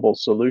sustainable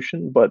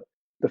solution, but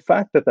the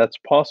fact that that's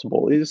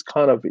possible is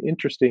kind of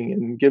interesting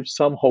and gives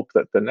some hope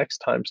that the next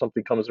time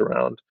something comes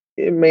around,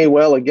 it may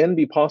well again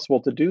be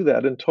possible to do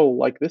that until,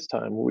 like this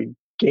time, we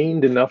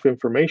gained enough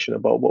information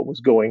about what was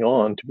going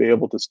on to be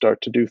able to start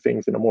to do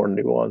things in a more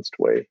nuanced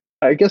way.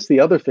 I guess the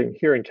other thing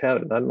here in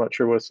Canada, I'm not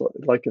sure what it's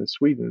like in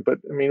Sweden, but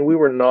I mean, we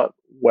were not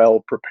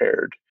well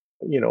prepared,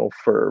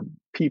 for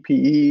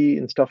PPE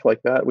and stuff like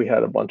that. We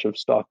had a bunch of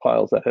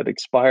stockpiles that had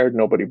expired.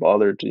 Nobody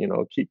bothered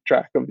to, keep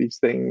track of these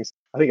things.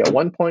 I think at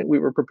one point we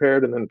were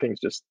prepared and then things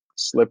just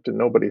slipped and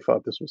nobody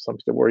thought this was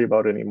something to worry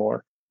about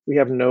anymore. We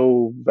have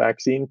no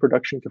vaccine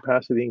production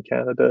capacity in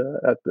Canada.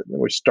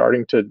 We're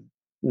starting to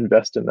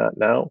invest in that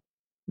now.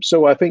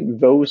 So I think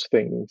those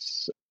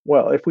things,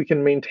 well, if we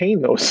can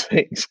maintain those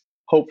things,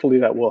 hopefully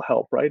that will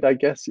help, right? I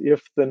guess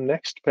if the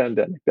next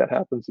pandemic that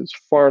happens is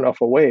far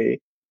enough away,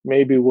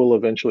 maybe we'll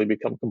eventually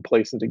become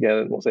complacent again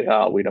and we'll say,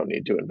 we don't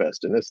need to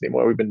invest in this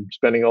anymore. We've been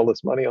spending all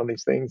this money on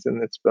these things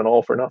and it's been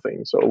all for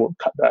nothing. So we'll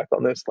cut back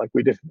on this like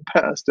we did in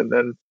the past and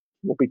then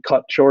we'll be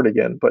cut short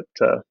again. But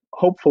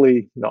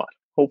hopefully not.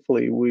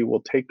 Hopefully we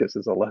will take this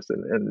as a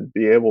lesson and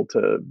be able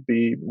to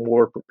be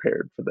more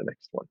prepared for the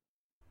next one.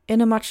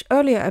 In a much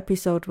earlier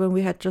episode, when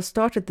we had just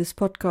started this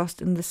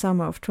podcast in the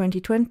summer of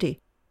 2020,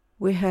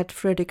 we had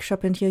Fredrik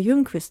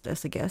Charpentier-Ljungqvist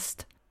as a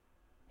guest.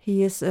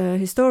 He is a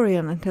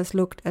historian and has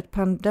looked at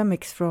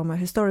pandemics from a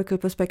historical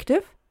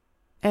perspective.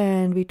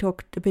 And we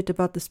talked a bit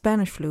about the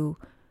Spanish flu.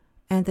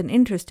 And an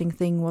interesting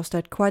thing was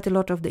that quite a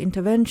lot of the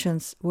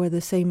interventions were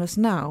the same as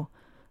now,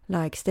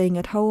 like staying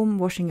at home,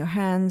 washing your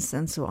hands,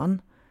 and so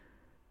on.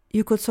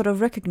 You could sort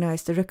of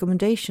recognize the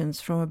recommendations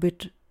from a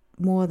bit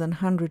more than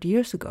 100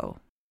 years ago.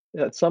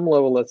 At some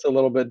level, that's a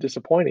little bit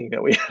disappointing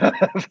that we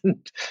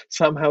haven't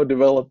somehow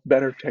developed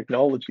better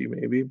technology,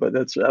 maybe, but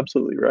that's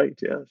absolutely right,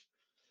 yes.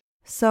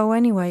 So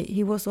anyway,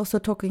 he was also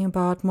talking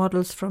about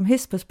models from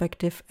his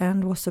perspective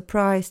and was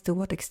surprised to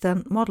what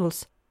extent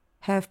models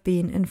have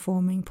been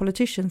informing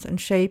politicians and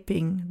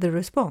shaping the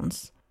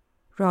response,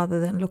 rather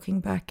than looking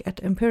back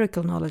at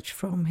empirical knowledge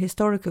from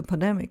historical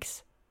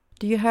pandemics.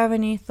 Do you have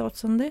any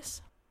thoughts on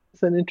this?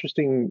 It's an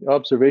interesting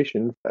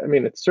observation. I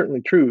mean, it's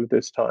certainly true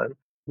this time.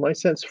 My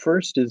sense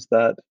first is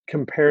that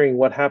comparing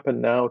what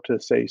happened now to,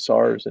 say,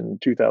 SARS in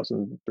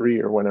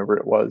 2003 or whenever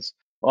it was,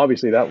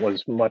 obviously that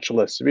was much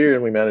less severe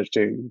and we managed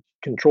to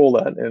control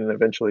that and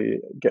eventually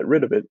get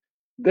rid of it.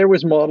 There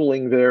was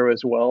modeling there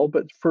as well,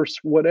 but for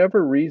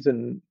whatever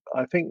reason,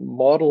 I think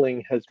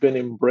modeling has been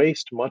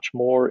embraced much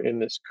more in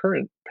this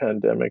current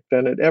pandemic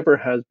than it ever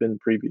has been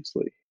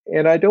previously.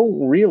 And I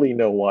don't really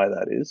know why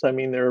that is. I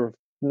mean, there are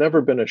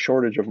never been a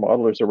shortage of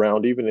modelers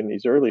around, even in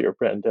these earlier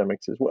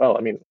pandemics as well.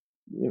 I mean,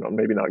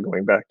 maybe not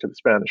going back to the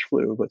Spanish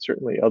flu, but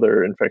certainly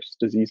other infectious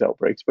disease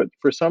outbreaks. But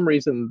for some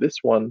reason, this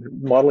one,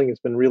 modeling has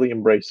been really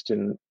embraced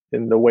in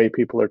the way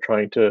people are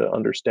trying to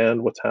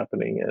understand what's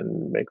happening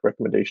and make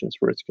recommendations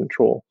for its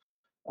control.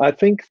 I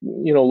think,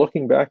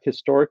 looking back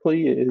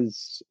historically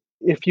is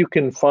if you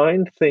can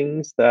find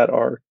things that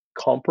are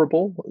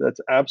comparable,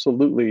 that's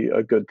absolutely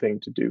a good thing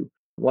to do.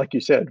 Like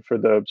you said, for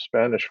the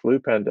Spanish flu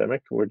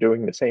pandemic, we're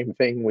doing the same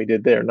thing we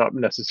did there, not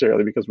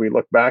necessarily because we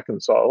look back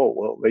and saw, oh,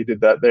 well, they did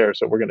that there,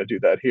 so we're going to do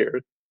that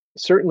here.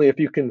 Certainly, if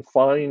you can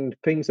find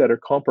things that are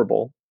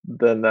comparable,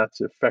 then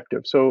that's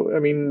effective. So, I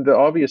mean, the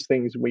obvious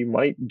things we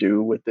might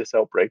do with this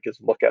outbreak is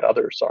look at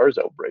other SARS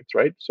outbreaks,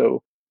 right?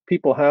 So,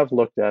 people have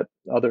looked at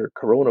other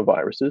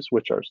coronaviruses,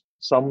 which are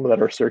some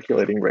that are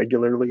circulating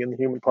regularly in the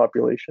human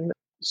population.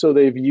 So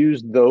they've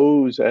used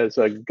those as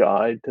a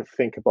guide to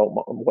think about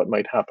what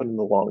might happen in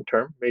the long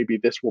term. Maybe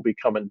this will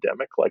become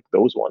endemic like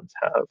those ones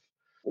have.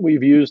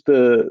 We've used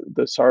the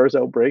SARS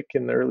outbreak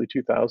in the early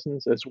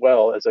 2000s as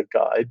well as a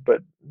guide,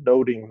 but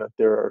noting that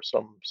there are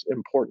some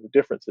important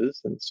differences.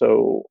 And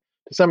so,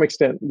 to some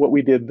extent, what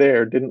we did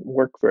there didn't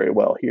work very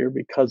well here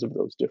because of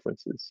those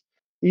differences.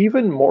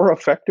 Even more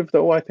effective,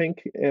 though, I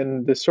think,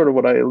 and this sort of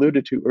what I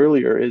alluded to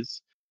earlier,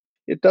 is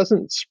it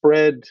doesn't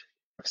spread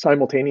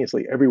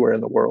simultaneously everywhere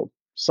in the world.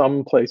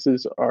 Some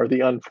places are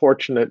the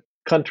unfortunate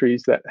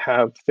countries that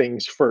have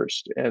things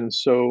first. And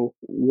so,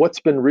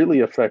 what's been really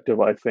effective,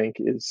 I think,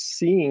 is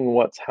seeing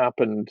what's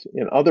happened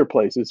in other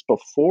places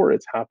before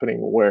it's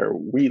happening where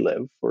we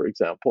live, for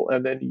example,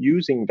 and then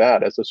using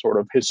that as a sort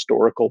of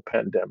historical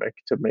pandemic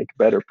to make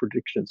better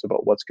predictions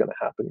about what's going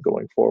to happen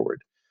going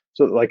forward.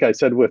 So, like I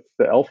said, with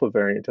the Alpha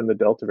variant and the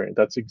Delta variant,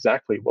 that's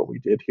exactly what we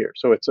did here.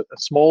 So, it's a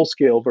small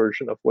scale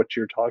version of what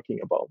you're talking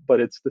about, but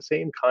it's the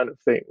same kind of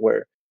thing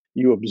where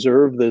you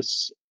observe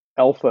this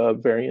Alpha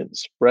variant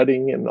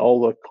spreading and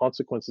all the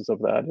consequences of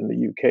that in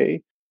the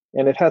UK.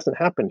 And it hasn't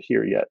happened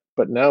here yet.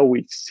 But now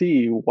we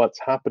see what's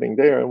happening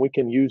there, and we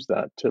can use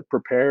that to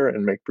prepare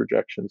and make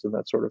projections and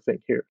that sort of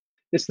thing here.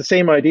 It's the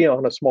same idea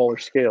on a smaller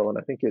scale. And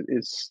I think it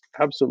is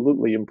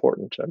absolutely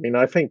important. I mean,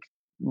 I think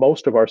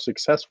most of our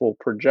successful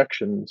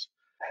projections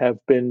have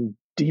been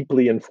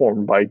deeply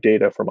informed by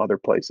data from other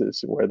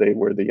places where they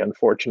were the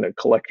unfortunate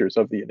collectors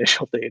of the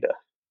initial data.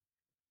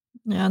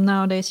 Yeah,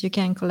 nowadays you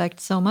can collect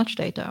so much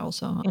data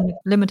also in a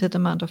limited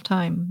amount of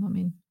time. I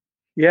mean,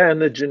 Yeah,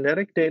 and the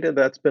genetic data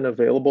that's been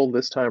available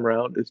this time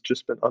around has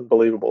just been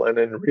unbelievable and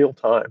in real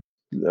time.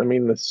 I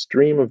mean, the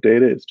stream of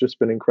data has just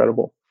been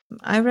incredible.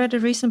 I read a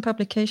recent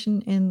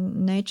publication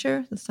in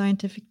Nature, the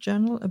scientific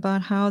journal,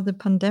 about how the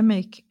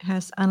pandemic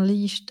has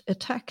unleashed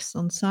attacks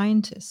on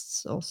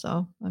scientists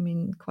also. I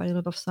mean, quite a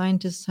lot of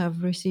scientists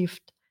have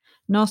received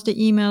nasty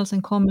emails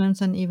and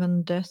comments and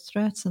even death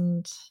threats,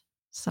 and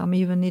some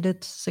even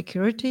needed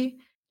security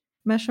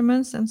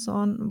measurements and so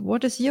on.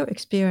 What is your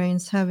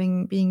experience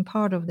having being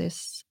part of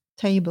this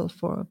table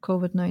for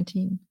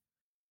COVID-19?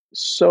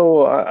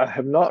 So I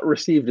have not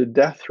received a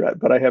death threat,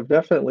 but I have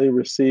definitely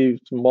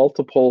received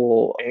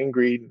multiple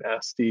angry,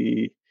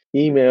 nasty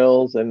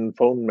emails and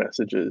phone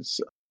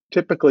messages.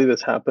 Typically,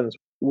 this happens.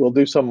 We'll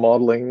do some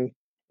modeling,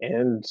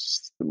 and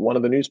one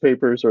of the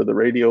newspapers or the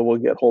radio will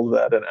get hold of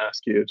that and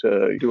ask you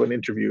to do an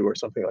interview or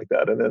something like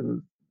that. And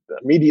then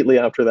immediately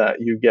after that,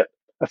 you get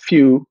a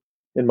few,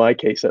 in my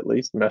case at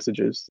least,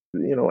 messages,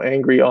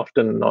 angry,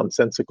 often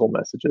nonsensical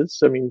messages.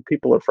 I mean,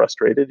 people are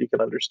frustrated. You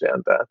can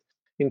understand that.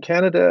 In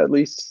Canada, at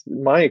least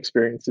my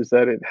experience is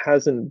that it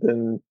hasn't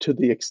been to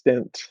the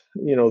extent,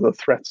 the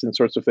threats and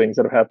sorts of things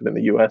that have happened in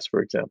the US,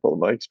 for example.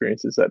 My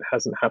experience is that it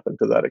hasn't happened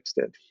to that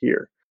extent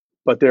here.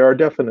 But there are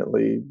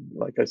definitely,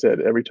 like I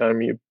said, every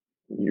time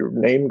your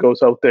name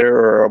goes out there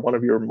or one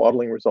of your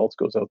modeling results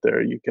goes out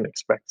there, you can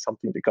expect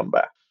something to come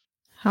back.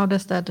 How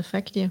does that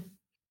affect you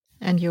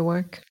and your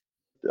work?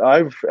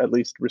 I've at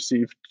least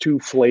received two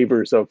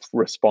flavors of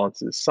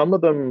responses. Some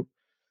of them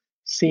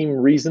seem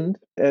reasoned.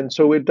 And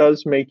so it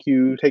does make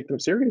you take them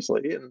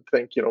seriously and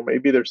think,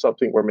 maybe there's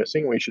something we're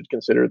missing. We should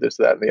consider this,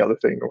 that, and the other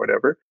thing or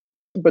whatever.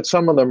 But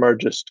some of them are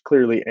just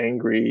clearly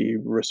angry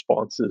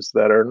responses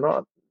that are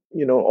not,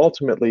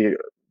 ultimately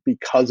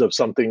because of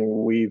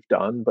something we've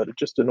done, but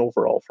just an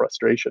overall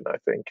frustration, I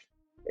think.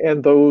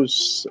 And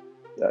those,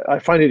 I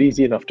find it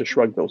easy enough to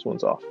shrug those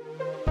ones off.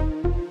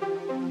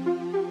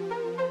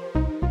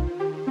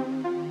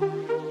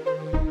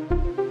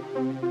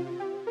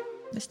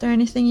 Is there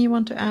anything you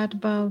want to add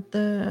about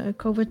the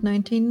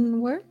COVID-19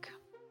 work?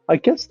 I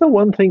guess the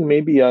one thing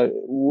maybe I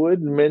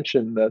would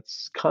mention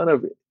that's kind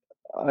of,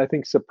 I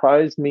think,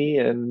 surprised me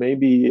and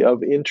maybe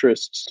of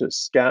interest to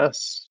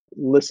SCAS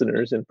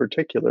listeners in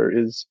particular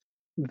is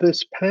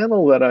this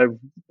panel that I've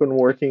been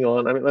working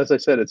on. I mean, as I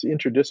said, it's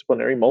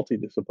interdisciplinary,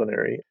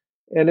 multidisciplinary,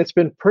 and it's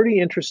been pretty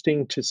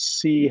interesting to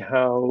see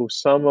how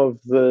some of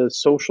the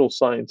social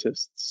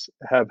scientists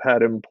have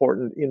had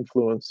important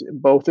influence,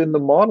 both in the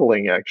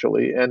modeling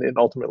actually, and in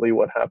ultimately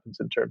what happens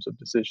in terms of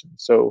decisions.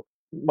 So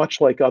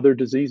much like other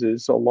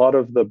diseases, a lot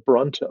of the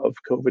brunt of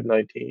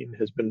COVID-19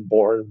 has been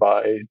borne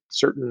by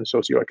certain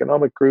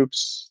socioeconomic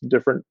groups,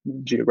 different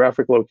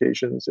geographic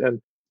locations,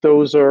 and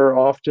those are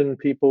often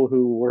people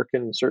who work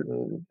in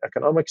certain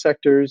economic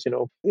sectors.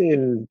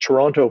 In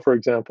Toronto, for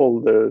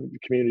example, the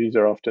communities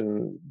are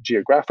often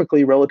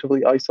geographically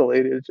relatively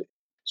isolated.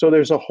 So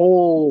there's a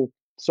whole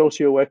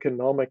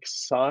socioeconomic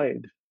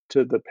side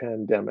to the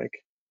pandemic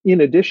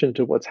in addition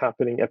to what's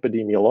happening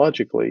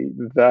epidemiologically,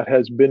 that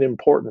has been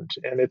important.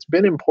 And it's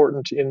been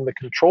important in the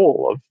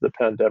control of the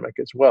pandemic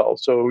as well.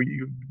 So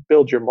you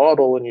build your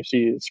model and you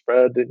see it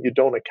spread, and you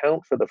don't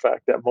account for the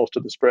fact that most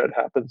of the spread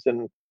happens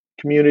in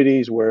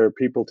communities where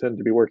people tend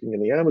to be working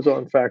in the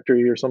Amazon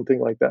factory or something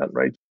like that,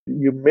 right?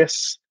 You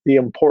miss the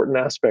important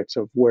aspects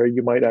of where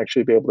you might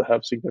actually be able to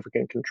have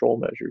significant control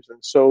measures. And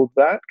so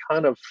that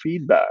kind of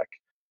feedback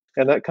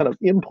and that kind of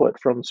input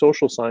from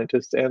social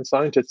scientists and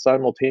scientists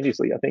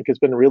simultaneously, I think, has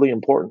been really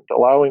important,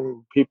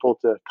 allowing people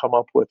to come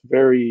up with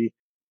very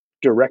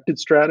directed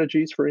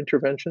strategies for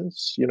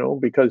interventions,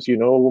 because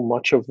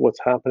much of what's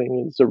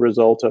happening is a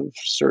result of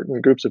certain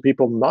groups of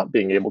people not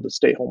being able to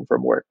stay home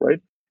from work, right?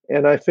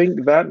 And I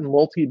think that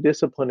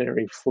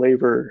multidisciplinary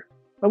flavor,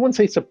 I wouldn't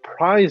say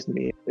surprised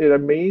me, it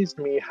amazed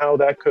me how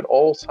that could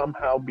all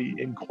somehow be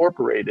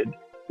incorporated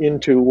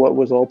into what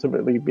was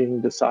ultimately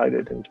being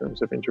decided in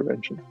terms of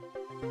intervention.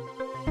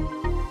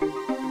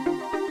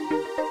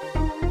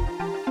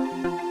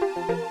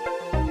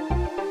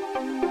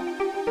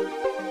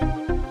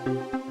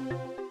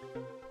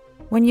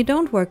 When you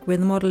don't work with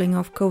modeling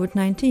of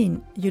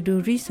COVID-19, you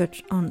do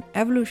research on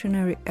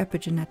evolutionary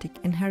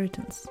epigenetic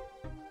inheritance.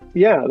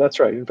 Yeah, that's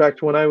right. In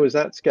fact, when I was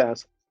at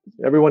SCAS,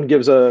 everyone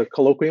gives a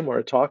colloquium or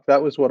a talk.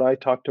 That was what I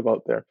talked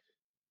about there.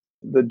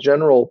 The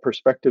general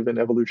perspective in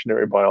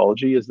evolutionary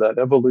biology is that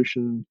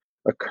evolution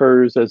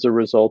occurs as a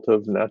result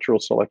of natural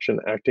selection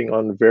acting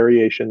on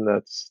variation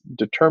that's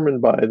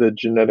determined by the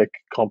genetic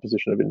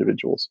composition of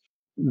individuals.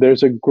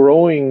 There's a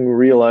growing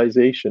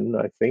realization,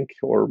 I think,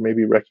 or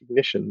maybe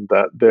recognition,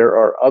 that there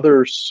are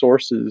other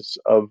sources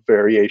of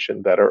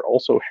variation that are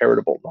also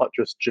heritable, not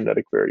just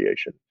genetic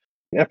variation.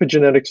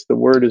 Epigenetics, the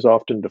word is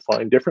often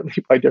defined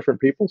differently by different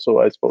people, so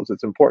I suppose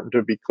it's important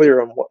to be clear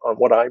on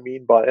what I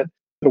mean by it.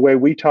 The way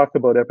we talk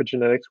about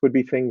epigenetics would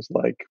be things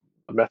like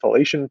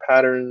methylation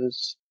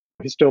patterns,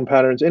 histone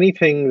patterns,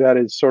 anything that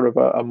is sort of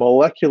a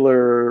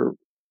molecular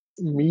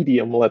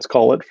medium, let's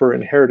call it, for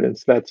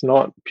inheritance that's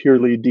not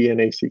purely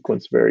DNA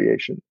sequence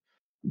variation.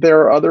 There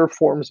are other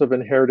forms of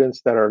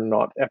inheritance that are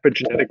not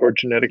epigenetic or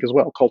genetic as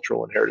well.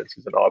 Cultural inheritance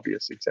is an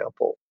obvious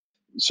example.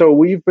 So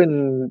we've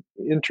been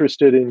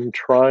interested in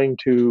trying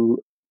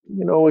to,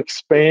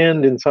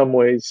 expand in some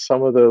ways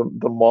some of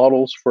the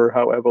models for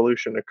how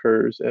evolution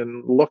occurs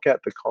and look at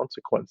the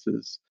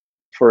consequences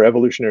for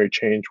evolutionary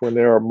change when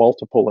there are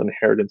multiple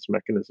inheritance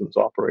mechanisms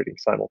operating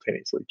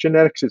simultaneously.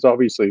 Genetics is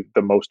obviously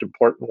the most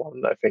important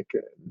one. I think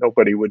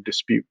nobody would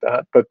dispute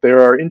that. But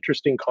there are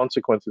interesting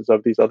consequences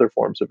of these other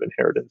forms of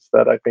inheritance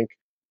that I think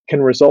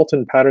can result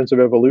in patterns of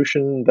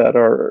evolution that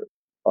are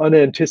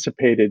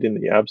unanticipated in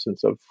the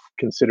absence of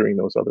considering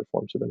those other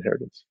forms of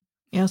inheritance.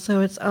 Yeah,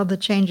 so it's other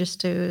changes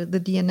to the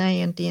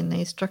DNA and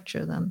DNA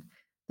structure than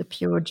the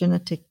pure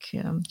genetic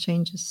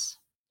changes.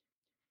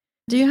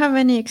 Do you have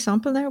any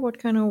example there? What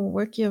kind of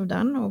work you have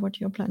done or what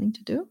you're planning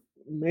to do?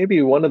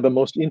 Maybe one of the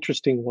most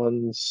interesting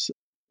ones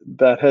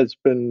that has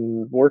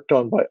been worked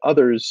on by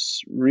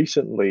others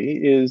recently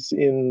is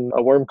in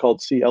a worm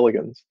called C.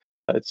 elegans.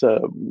 It's a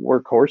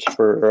workhorse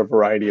for a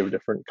variety of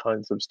different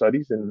kinds of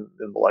studies in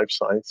the life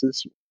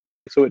sciences.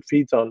 So it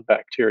feeds on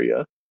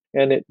bacteria,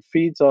 and it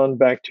feeds on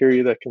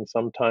bacteria that can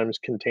sometimes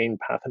contain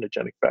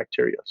pathogenic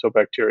bacteria, so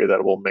bacteria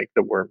that will make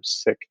the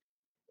worms sick.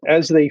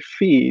 As they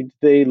feed,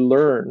 they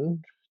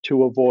learn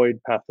to avoid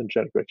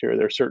pathogenic bacteria.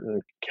 There are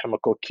certain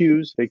chemical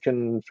cues they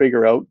can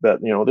figure out that,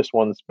 this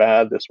one's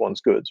bad, this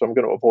one's good. So I'm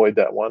going to avoid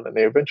that one. And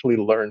they eventually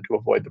learn to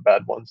avoid the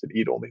bad ones and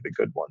eat only the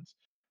good ones.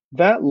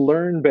 That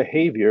learned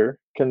behavior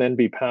can then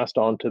be passed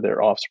on to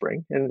their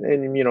offspring. And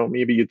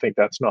maybe you'd think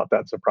that's not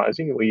that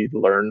surprising. We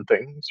learn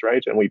things,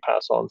 right? And we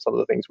pass on some of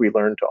the things we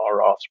learn to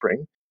our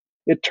offspring.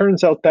 It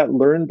turns out that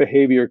learned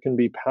behavior can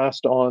be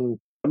passed on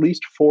at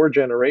least 4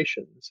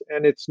 generations,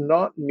 and it's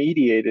not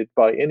mediated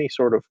by any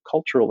sort of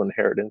cultural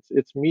inheritance.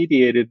 It's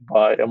mediated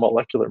by a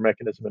molecular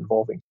mechanism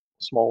involving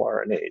small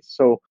RNAs.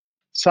 So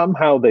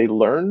somehow they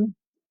learn,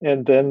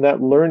 and then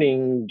that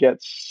learning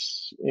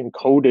gets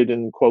encoded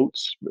in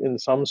quotes in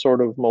some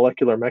sort of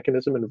molecular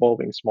mechanism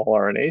involving small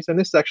RNAs. And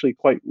this is actually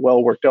quite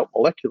well worked out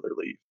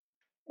molecularly.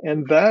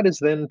 And that is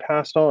then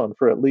passed on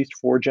for at least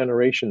 4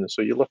 generations.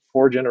 So you look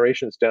 4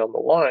 generations down the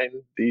line,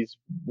 these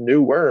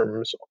new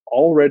worms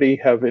already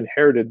have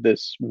inherited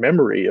this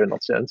memory, in a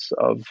sense,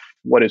 of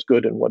what is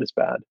good and what is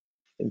bad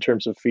in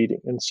terms of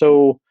feeding. And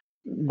so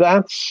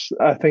that's,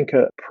 I think,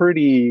 a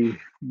pretty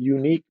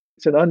unique,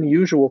 it's an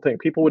unusual thing.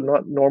 People would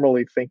not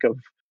normally think of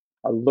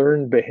a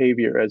learned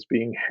behavior as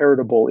being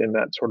heritable in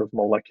that sort of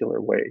molecular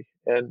way.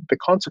 And the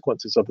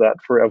consequences of that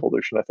for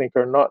evolution, I think,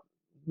 are not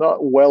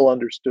not well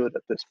understood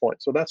at this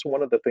point. So that's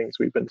one of the things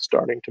we've been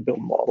starting to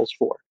build models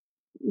for.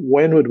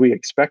 When would we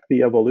expect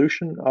the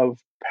evolution of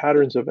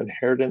patterns of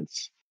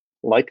inheritance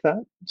like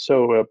that?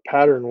 So a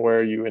pattern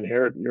where you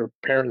inherit your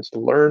parents'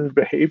 learned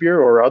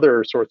behavior or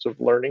other sorts of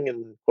learning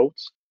in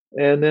quotes.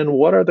 And then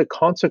what are the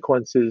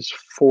consequences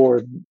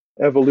for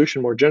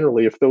evolution more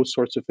generally if those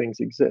sorts of things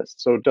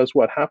exist? So does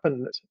what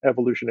happens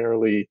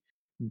evolutionarily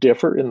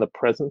differ in the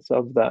presence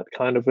of that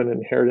kind of an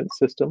inheritance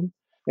system?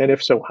 And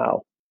if so,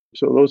 how?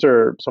 So those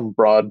are some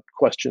broad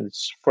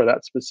questions for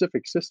that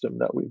specific system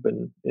that we've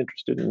been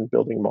interested in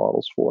building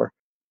models for.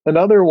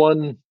 Another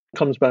one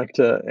comes back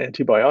to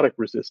antibiotic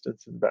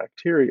resistance in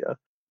bacteria.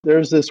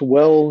 There's this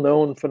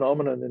well-known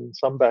phenomenon in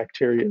some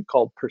bacteria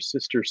called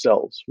persister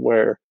cells,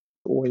 where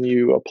when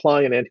you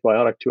apply an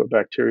antibiotic to a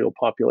bacterial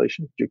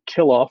population, you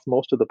kill off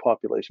most of the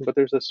population, but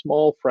there's a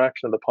small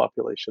fraction of the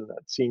population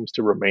that seems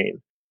to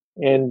remain.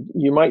 And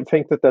you might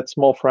think that that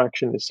small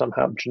fraction is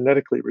somehow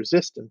genetically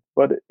resistant,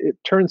 but it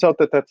turns out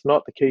that that's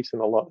not the case in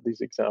a lot of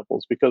these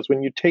examples, because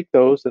when you take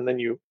those and then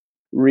you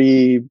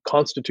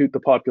reconstitute the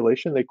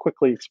population, they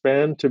quickly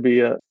expand to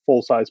be a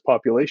full-size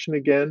population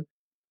again,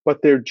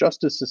 but they're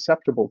just as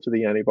susceptible to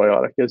the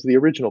antibiotic as the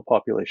original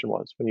population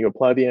was. When you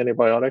apply the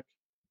antibiotic,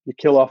 you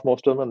kill off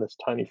most of them, and this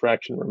tiny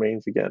fraction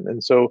remains again.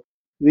 And so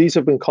these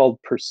have been called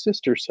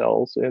persister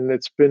cells, and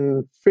it's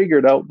been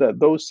figured out that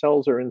those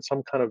cells are in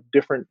some kind of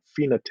different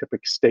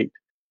phenotypic state.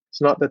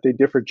 It's not that they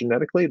differ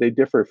genetically, they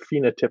differ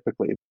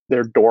phenotypically.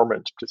 They're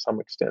dormant to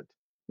some extent.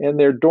 And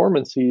their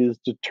dormancy is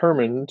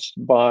determined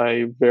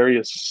by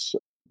various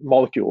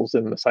molecules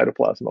in the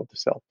cytoplasm of the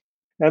cell.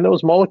 And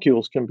those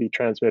molecules can be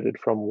transmitted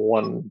from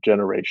one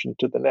generation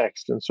to the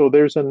next. And so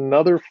there's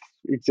another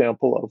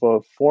example of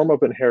a form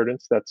of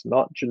inheritance that's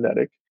not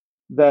genetic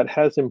that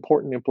has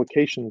important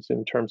implications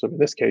in terms of, in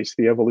this case,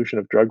 the evolution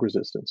of drug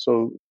resistance.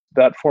 So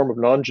that form of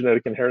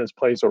non-genetic inheritance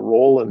plays a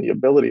role in the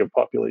ability of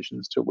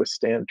populations to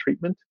withstand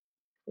treatment.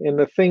 And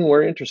the thing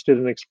we're interested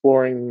in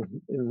exploring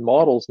in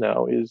models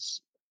now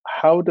is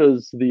how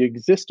does the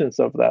existence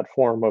of that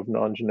form of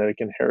non-genetic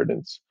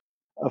inheritance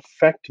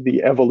affect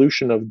the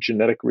evolution of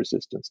genetic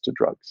resistance to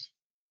drugs?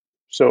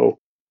 So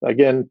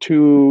again,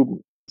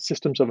 two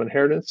systems of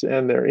inheritance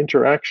and their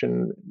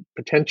interaction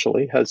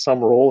potentially has some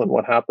role in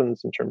what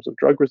happens in terms of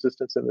drug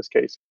resistance in this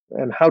case.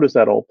 And how does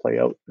that all play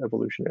out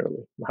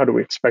evolutionarily? How do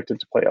we expect it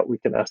to play out? We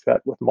can ask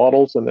that with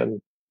models and then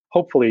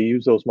hopefully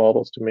use those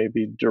models to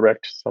maybe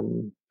direct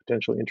some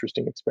potentially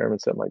interesting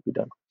experiments that might be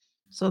done.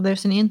 So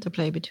there's an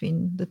interplay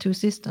between the two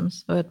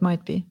systems, or it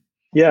might be.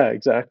 Yeah,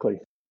 exactly.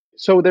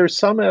 So there's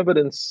some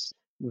evidence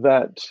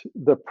that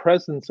the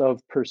presence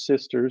of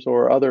persisters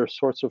or other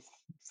sorts of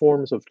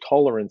forms of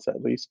tolerance,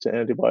 at least to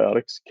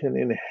antibiotics, can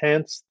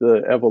enhance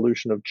the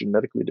evolution of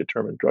genetically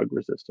determined drug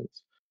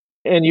resistance.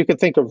 And you can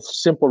think of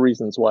simple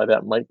reasons why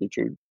that might be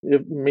true.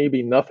 It may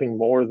be nothing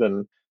more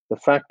than the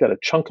fact that a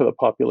chunk of the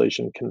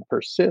population can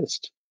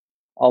persist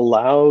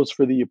allows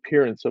for the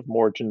appearance of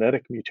more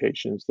genetic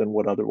mutations than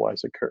would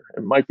otherwise occur.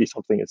 It might be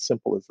something as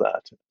simple as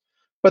that.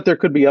 But there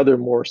could be other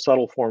more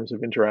subtle forms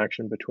of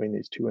interaction between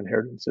these two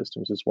inheritance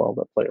systems as well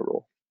that play a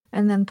role.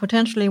 And then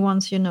potentially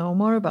once you know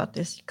more about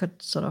this, you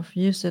could sort of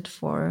use it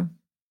for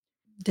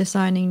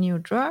designing new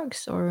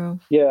drugs or...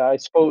 Yeah, I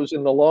suppose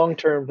in the long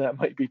term that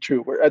might be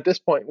true. We're at this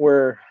point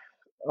where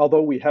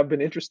although we have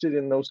been interested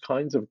in those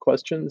kinds of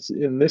questions,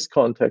 in this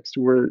context,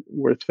 we're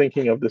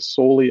thinking of this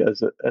solely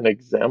as an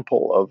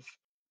example of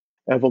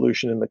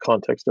evolution in the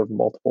context of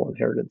multiple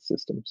inheritance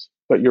systems.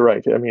 But you're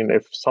right. I mean,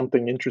 if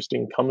something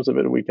interesting comes of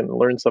it, we can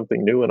learn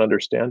something new and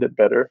understand it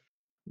better.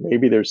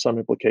 Maybe there's some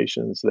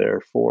implications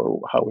there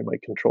for how we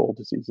might control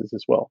diseases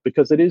as well.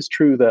 Because it is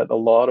true that a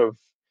lot of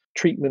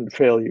treatment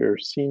failure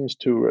seems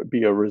to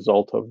be a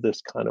result of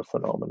this kind of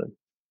phenomenon.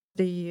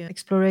 The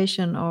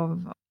exploration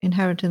of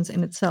inheritance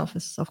in itself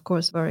is, of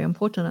course, very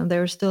important. And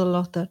there is still a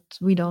lot that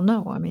we don't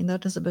know. I mean,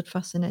 that is a bit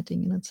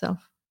fascinating in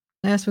itself.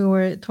 As we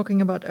were talking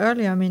about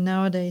earlier, I mean,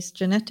 nowadays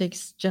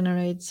genetics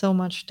generate so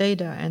much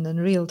data and in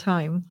real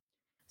time.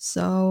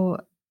 So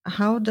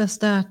how does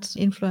that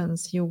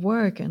influence your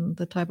work and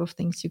the type of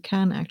things you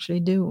can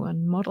actually do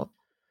and model?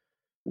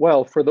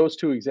 Well, for those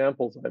two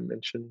examples I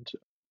mentioned,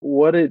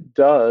 what it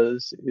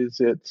does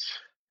is I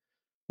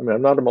mean,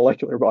 I'm not a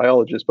molecular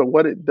biologist, but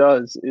what it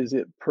does is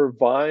it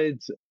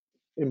provides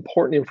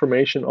important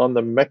information on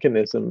the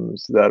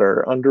mechanisms that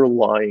are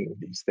underlying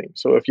these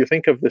things. So if you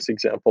think of this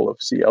example of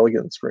C.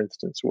 elegans, for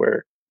instance,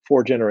 where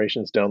 4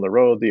 generations down the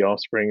road, the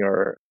offspring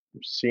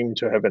seem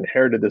to have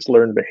inherited this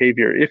learned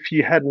behavior. If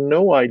you had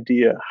no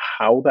idea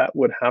how that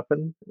would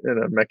happen in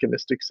a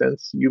mechanistic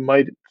sense, you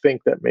might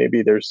think that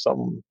maybe there's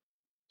some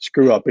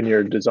screw up in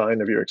your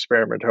design of your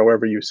experiment,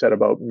 however you set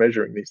about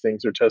measuring these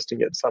things or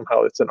testing it.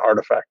 Somehow it's an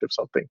artifact of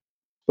something.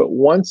 But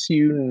once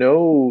you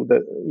know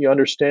that you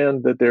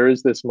understand that there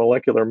is this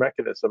molecular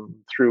mechanism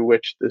through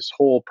which this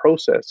whole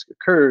process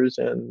occurs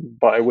and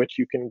by which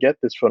you can get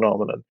this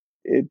phenomenon,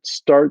 it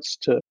starts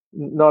to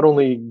not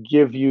only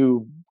give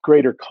you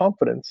greater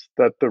confidence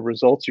that the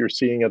results you're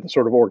seeing at the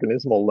sort of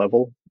organismal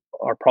level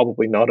are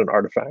probably not an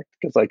artifact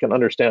because I can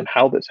understand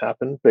how this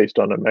happened based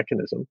on a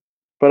mechanism.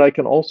 But I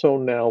can also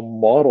now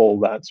model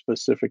that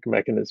specific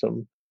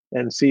mechanism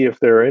and see if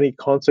there are any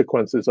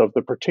consequences of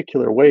the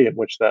particular way in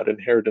which that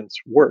inheritance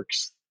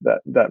works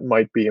that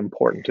might be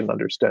important in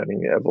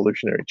understanding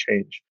evolutionary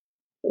change.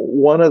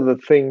 One of the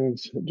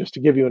things, just to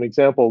give you an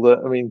example, that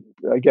I mean,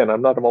 again,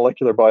 I'm not a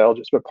molecular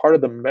biologist, but part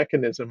of the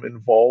mechanism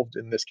involved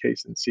in this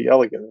case in C.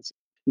 elegans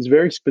is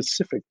very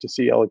specific to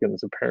C.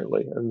 elegans,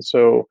 apparently. And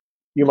so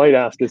you might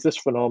ask, is this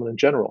phenomenon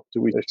general?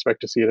 Do we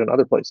expect to see it in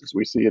other places?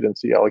 We see it in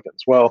C.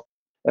 elegans. Well,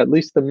 at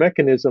least the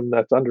mechanism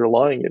that's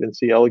underlying it in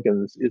C.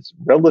 elegans is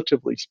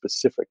relatively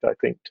specific, I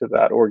think, to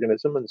that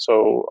organism. And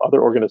so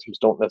other organisms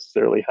don't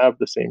necessarily have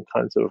the same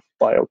kinds of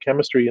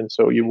biochemistry. And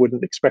so you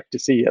wouldn't expect to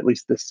see at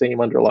least the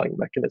same underlying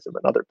mechanism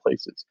in other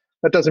places.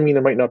 That doesn't mean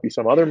there might not be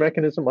some other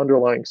mechanism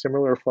underlying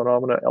similar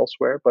phenomena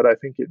elsewhere, but I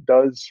think it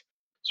does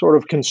sort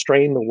of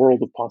constrain the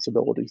world of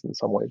possibilities in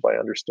some way by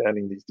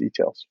understanding these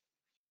details.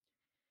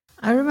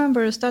 I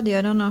remember a study,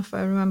 I don't know if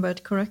I remember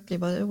it correctly,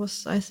 but it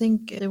was, I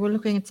think they were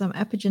looking at some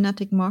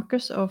epigenetic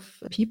markers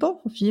of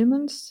people, of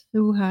humans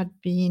who had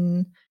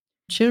been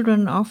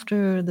children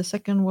after the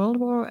Second World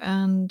War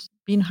and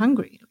been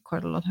hungry.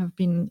 Quite a lot have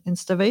been in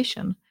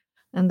starvation.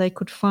 And they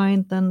could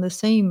find then the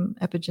same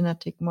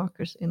epigenetic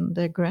markers in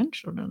their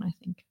grandchildren, I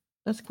think.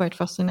 That's quite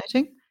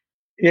fascinating.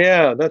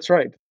 Yeah, that's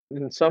right.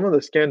 In some of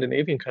the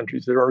Scandinavian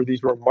countries, there are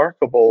these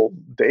remarkable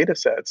data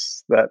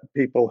sets that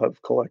people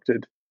have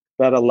collected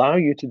that allow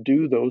you to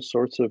do those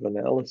sorts of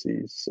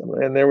analyses.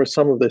 And there was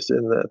some of this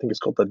in I think it's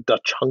called the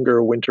Dutch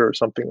hunger winter or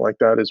something like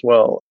that as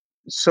well.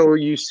 So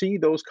you see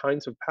those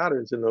kinds of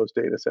patterns in those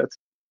data sets.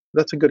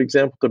 That's a good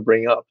example to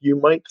bring up. You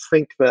might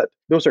think that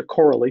those are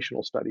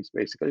correlational studies,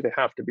 basically. They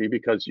have to be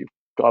because you've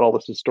got all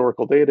this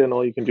historical data and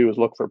all you can do is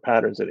look for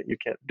patterns in it. You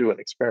can't do an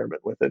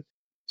experiment with it.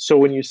 So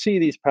when you see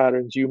these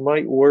patterns, you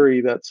might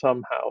worry that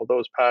somehow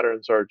those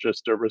patterns are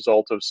just a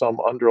result of some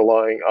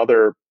underlying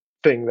other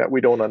thing that we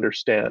don't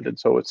understand. And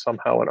so it's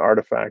somehow an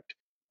artifact.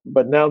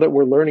 But now that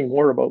we're learning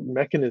more about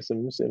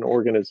mechanisms in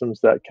organisms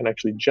that can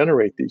actually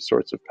generate these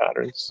sorts of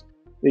patterns,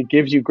 it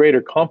gives you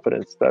greater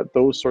confidence that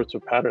those sorts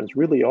of patterns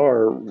really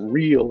are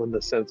real in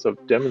the sense of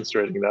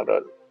demonstrating that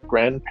a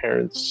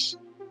grandparent's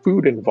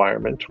food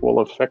environment will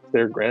affect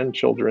their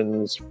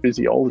grandchildren's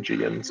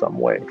physiology in some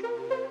way.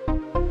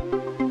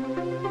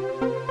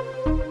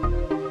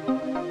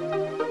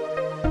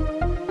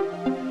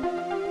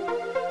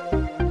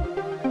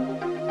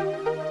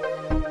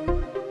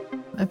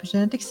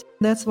 Epigenetics,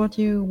 that's what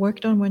you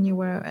worked on when you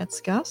were at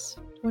SCAS.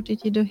 What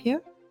did you do here?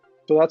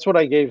 So that's what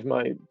I gave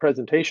my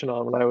presentation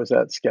on when I was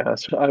at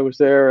SCAS. I was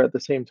there at the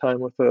same time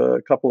with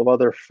a couple of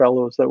other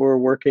fellows that were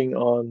working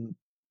on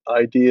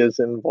ideas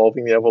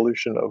involving the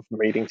evolution of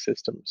mating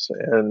systems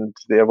and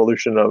the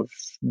evolution of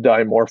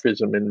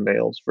dimorphism in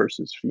males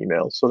versus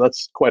females. So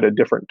that's quite a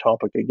different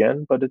topic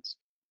again, but it's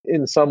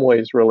in some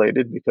ways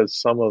related because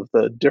some of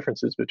the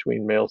differences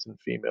between males and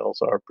females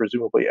are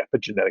presumably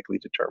epigenetically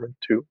determined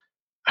too.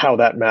 How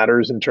that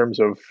matters in terms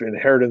of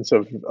inheritance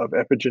of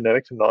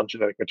epigenetics and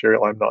non-genetic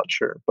material, I'm not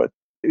sure. But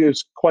it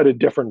was quite a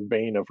different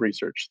vein of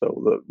research,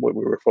 though, what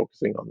we were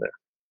focusing on there.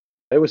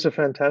 It was a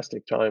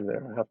fantastic time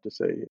there, I have to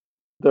say.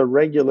 The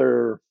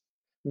regular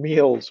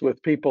meals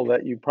with people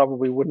that you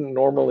probably wouldn't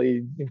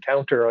normally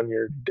encounter on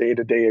your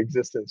day-to-day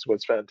existence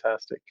was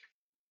fantastic.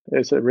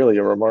 It's really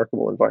a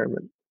remarkable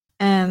environment.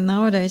 And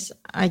nowadays,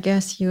 I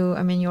guess you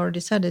already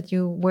said it,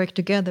 you work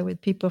together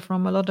with people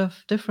from a lot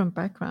of different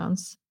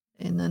backgrounds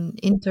in an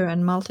inter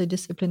and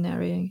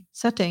multidisciplinary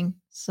setting.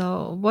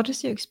 So, what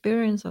is your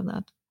experience of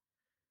that?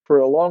 For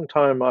a long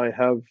time, I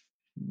have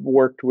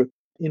worked with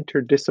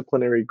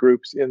interdisciplinary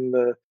groups in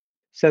the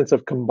sense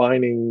of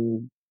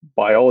combining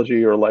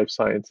biology or life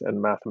science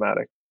and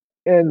mathematics.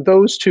 And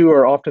those two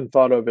are often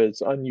thought of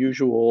as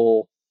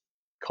unusual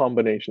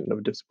combination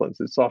of disciplines.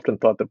 It's often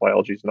thought that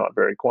biology is not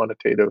very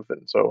quantitative.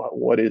 And so,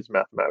 what is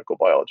mathematical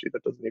biology?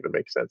 That doesn't even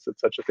make sense that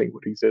such a thing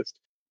would exist.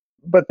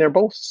 But they're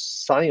both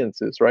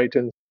sciences, right?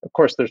 And of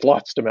course, there's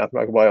lots to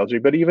mathematical biology.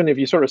 But even if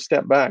you sort of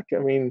step back, I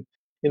mean,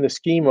 in the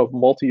scheme of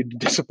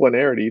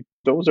multidisciplinarity,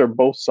 those are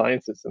both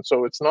sciences. And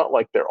so it's not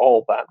like they're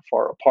all that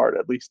far apart,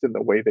 at least in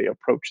the way they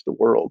approach the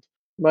world.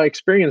 My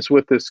experience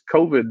with this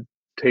COVID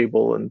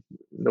table and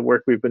the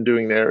work we've been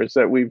doing there is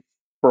that we've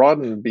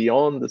broadened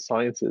beyond the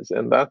sciences.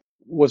 And that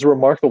was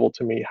remarkable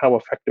to me how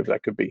effective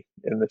that could be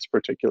in this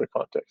particular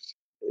context.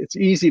 It's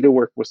easy to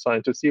work with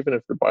scientists, even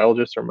if they're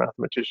biologists or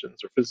mathematicians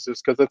or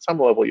physicists, because at some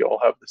level you all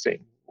have the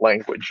same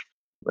language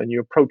and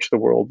you approach the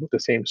world with the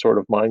same sort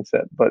of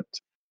mindset. But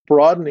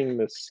broadening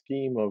the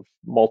scheme of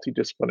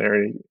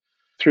multidisciplinarity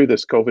through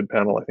this COVID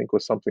panel, I think,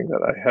 was something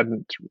that I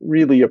hadn't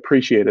really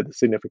appreciated the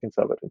significance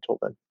of it until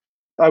then.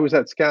 I was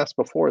at SCAS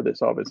before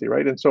this, obviously,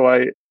 right? And so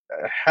I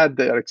had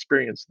that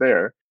experience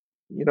there.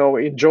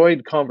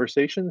 Enjoyed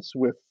conversations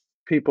with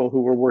people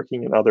who were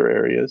working in other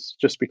areas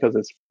just because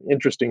it's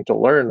interesting to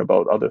learn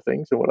about other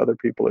things and what other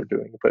people are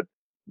doing. But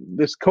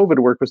this COVID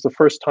work was the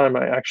first time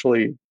I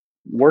actually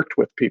worked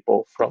with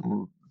people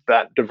from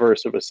that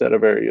diverse of a set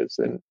of areas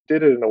and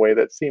did it in a way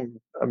that seemed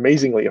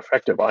amazingly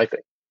effective, I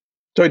think.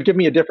 So it'd give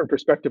me a different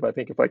perspective, I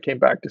think, if I came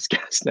back to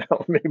SCAS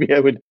now. Maybe I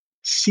would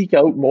seek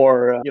out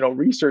more,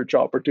 research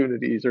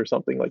opportunities or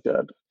something like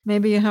that.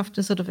 Maybe you have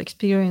to sort of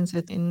experience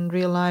it in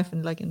real life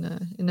and like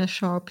in a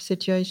sharp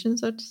situation,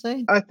 so to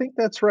say. I think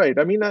that's right.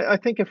 I mean, I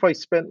think if I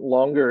spent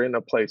longer in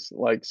a place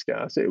like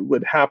SCAS, it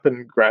would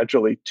happen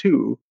gradually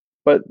too.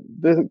 But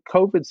the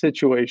COVID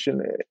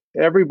situation,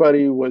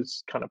 everybody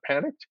was kind of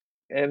panicked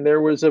and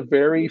there was a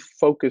very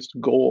focused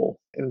goal.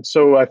 And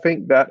so I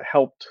think that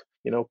helped,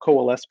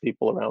 coalesce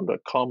people around a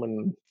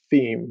common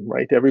theme,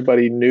 right?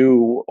 Everybody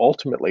knew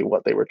ultimately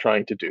what they were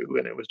trying to do.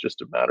 And it was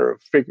just a matter of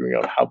figuring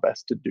out how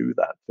best to do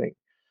that thing.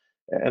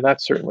 And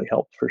that certainly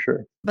helped for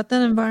sure. But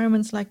then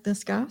environments like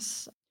this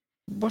gas,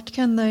 what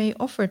can they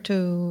offer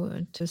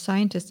to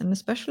scientists and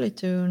especially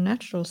to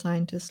natural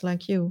scientists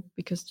like you?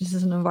 Because this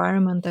is an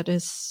environment that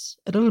is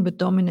a little bit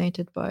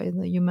dominated by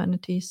the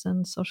humanities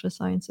and social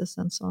sciences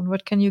and so on.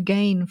 What can you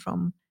gain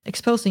from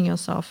exposing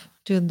yourself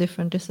to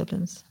different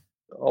disciplines?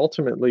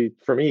 Ultimately,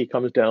 for me, it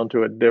comes down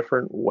to a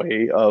different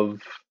way of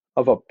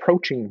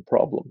approaching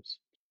problems.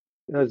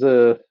 As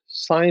a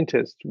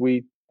scientist,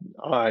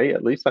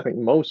 at least I think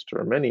most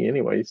or many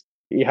anyways,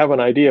 you have an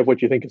idea of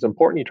what you think is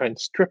important. You try and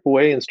strip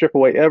away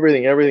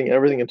everything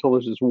until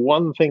there's this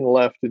one thing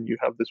left, and you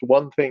have this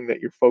one thing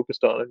that you're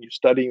focused on, and you're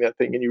studying that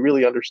thing, and you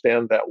really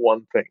understand that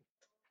one thing.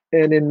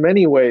 And in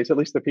many ways, at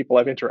least the people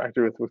I've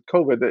interacted with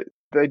COVID,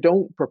 they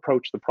don't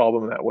approach the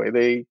problem that way.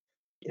 They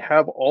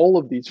have all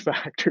of these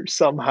factors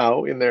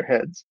somehow in their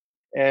heads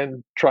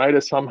and try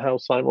to somehow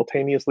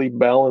simultaneously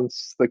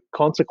balance the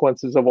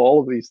consequences of all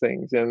of these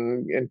things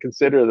and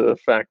consider the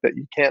fact that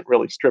you can't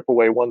really strip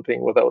away one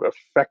thing without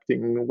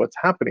affecting what's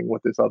happening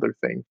with this other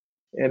thing.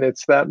 And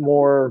it's that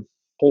more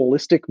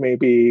holistic,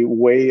 maybe,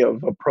 way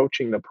of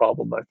approaching the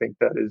problem, I think,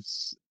 that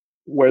is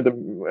where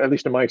at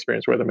least in my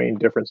experience, where the main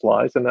difference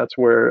lies. And that's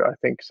where I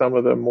think some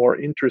of the more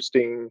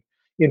interesting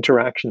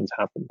interactions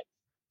happened.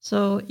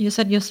 So you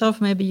said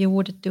yourself maybe you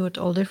would do it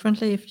all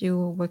differently if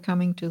you were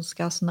coming to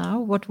SCAS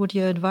now. What would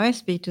your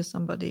advice be to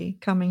somebody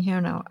coming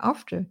here now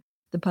after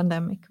the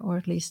pandemic, or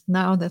at least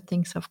now that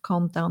things have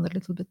calmed down a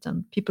little bit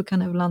and people can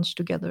have lunch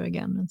together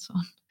again and so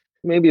on?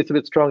 Maybe it's a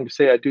bit strong to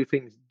say I do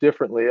things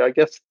differently. I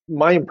guess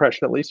my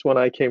impression, at least when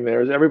I came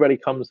there, is everybody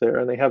comes there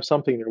and they have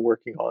something they're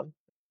working on.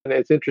 And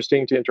it's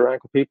interesting to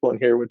interact with people and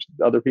hear which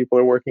other people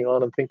are working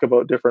on and think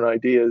about different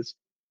ideas.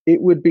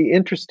 It would be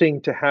interesting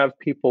to have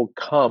people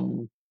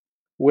come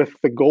with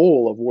the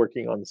goal of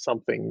working on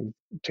something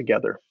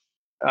together.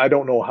 I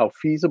don't know how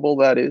feasible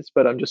that is,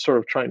 but I'm just sort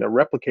of trying to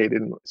replicate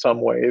in some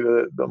way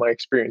my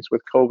experience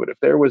with COVID. If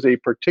there was a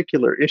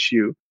particular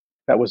issue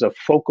that was a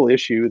focal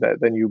issue,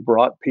 that then you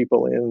brought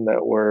people in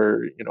that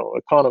were,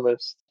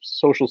 economists,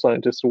 social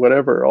scientists,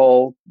 whatever,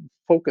 all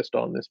focused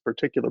on this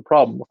particular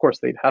problem. Of course,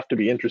 they'd have to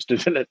be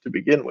interested in it to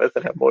begin with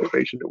and have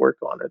motivation to work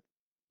on it.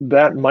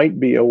 That might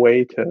be a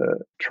way to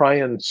try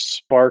and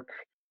spark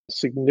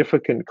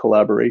significant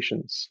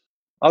collaborations.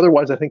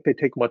 Otherwise, I think they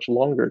take much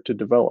longer to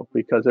develop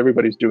because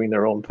everybody's doing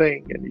their own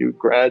thing and you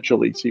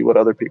gradually see what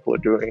other people are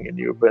doing and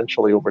you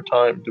eventually, over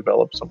time,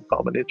 develop some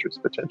common interests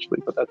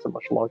potentially, but that's a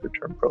much longer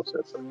term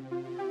process.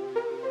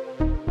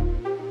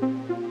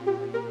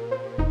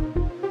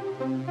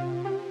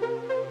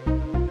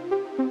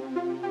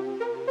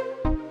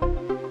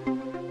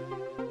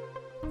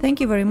 Thank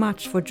you very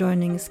much for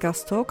joining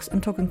SCAS Talks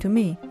and talking to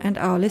me and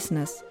our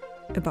listeners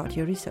about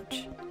your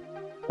research.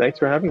 Thanks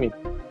for having me.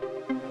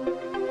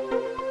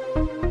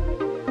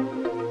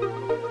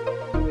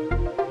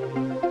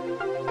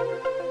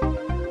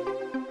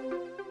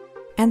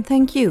 And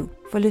thank you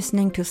for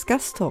listening to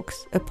SCAS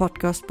Talks, a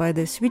podcast by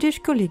the Swedish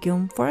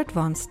Collegium for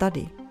Advanced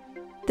Study.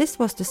 This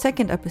was the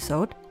second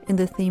episode in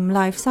the theme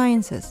Life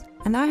Sciences,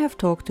 and I have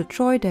talked to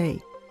Troy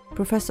Day,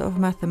 Professor of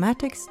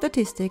Mathematics,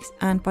 Statistics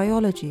and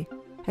Biology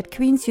at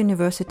Queen's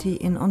University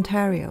in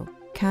Ontario,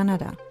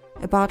 Canada,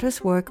 about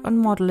his work on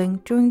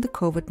modeling during the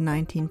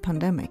COVID-19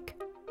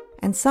 pandemic,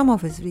 and some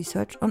of his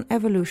research on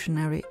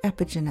evolutionary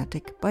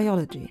epigenetic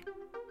biology.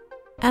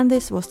 And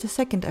this was the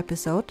second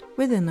episode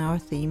within our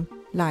theme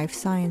Life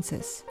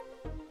Sciences.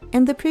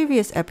 In the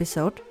previous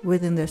episode,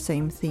 within the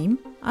same theme,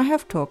 I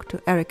have talked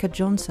to Erica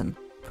Johnson,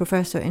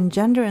 Professor in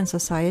Gender and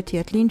Society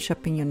at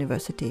Linköping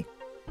University,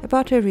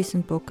 about her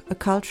recent book, A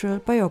Cultural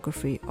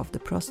Biography of the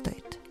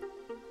Prostate.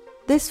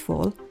 This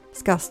fall,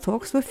 SCAS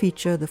Talks will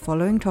feature the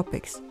following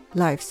topics: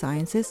 life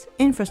sciences,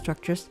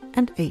 infrastructures,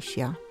 and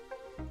Asia.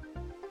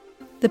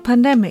 The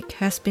pandemic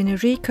has been a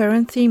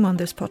recurrent theme on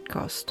this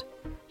podcast.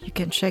 You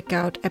can check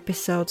out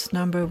episodes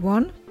number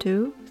 1,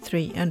 2,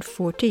 3, and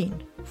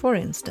 14, for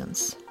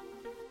instance.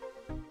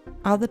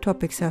 Other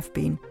topics have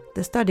been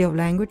the study of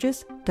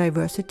languages,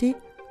 diversity,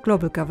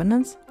 global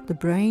governance, the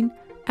brain,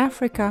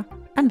 Africa,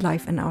 and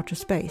life in outer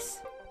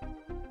space.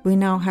 We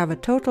now have a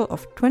total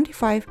of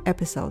 25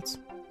 episodes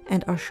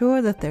and are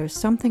sure that there is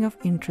something of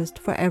interest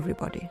for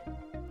everybody.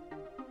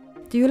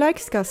 Do you like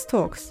SCAS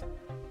Talks?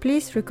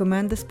 Please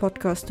recommend this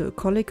podcast to a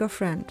colleague or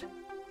friend.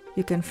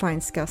 You can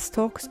find SCAS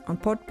Talks on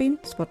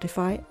Podbean,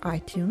 Spotify,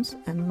 iTunes,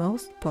 and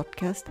most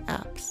podcast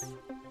apps.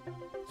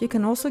 You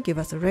can also give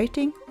us a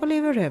rating or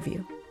leave a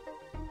review.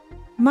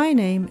 My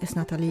name is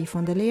Nathalie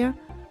von der Leer,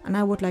 and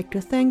I would like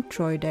to thank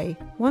Troy Day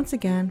once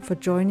again for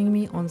joining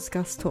me on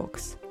SCAS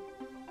Talks.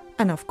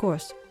 And of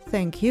course,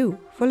 thank you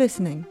for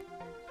listening.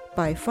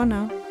 Bye for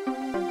now.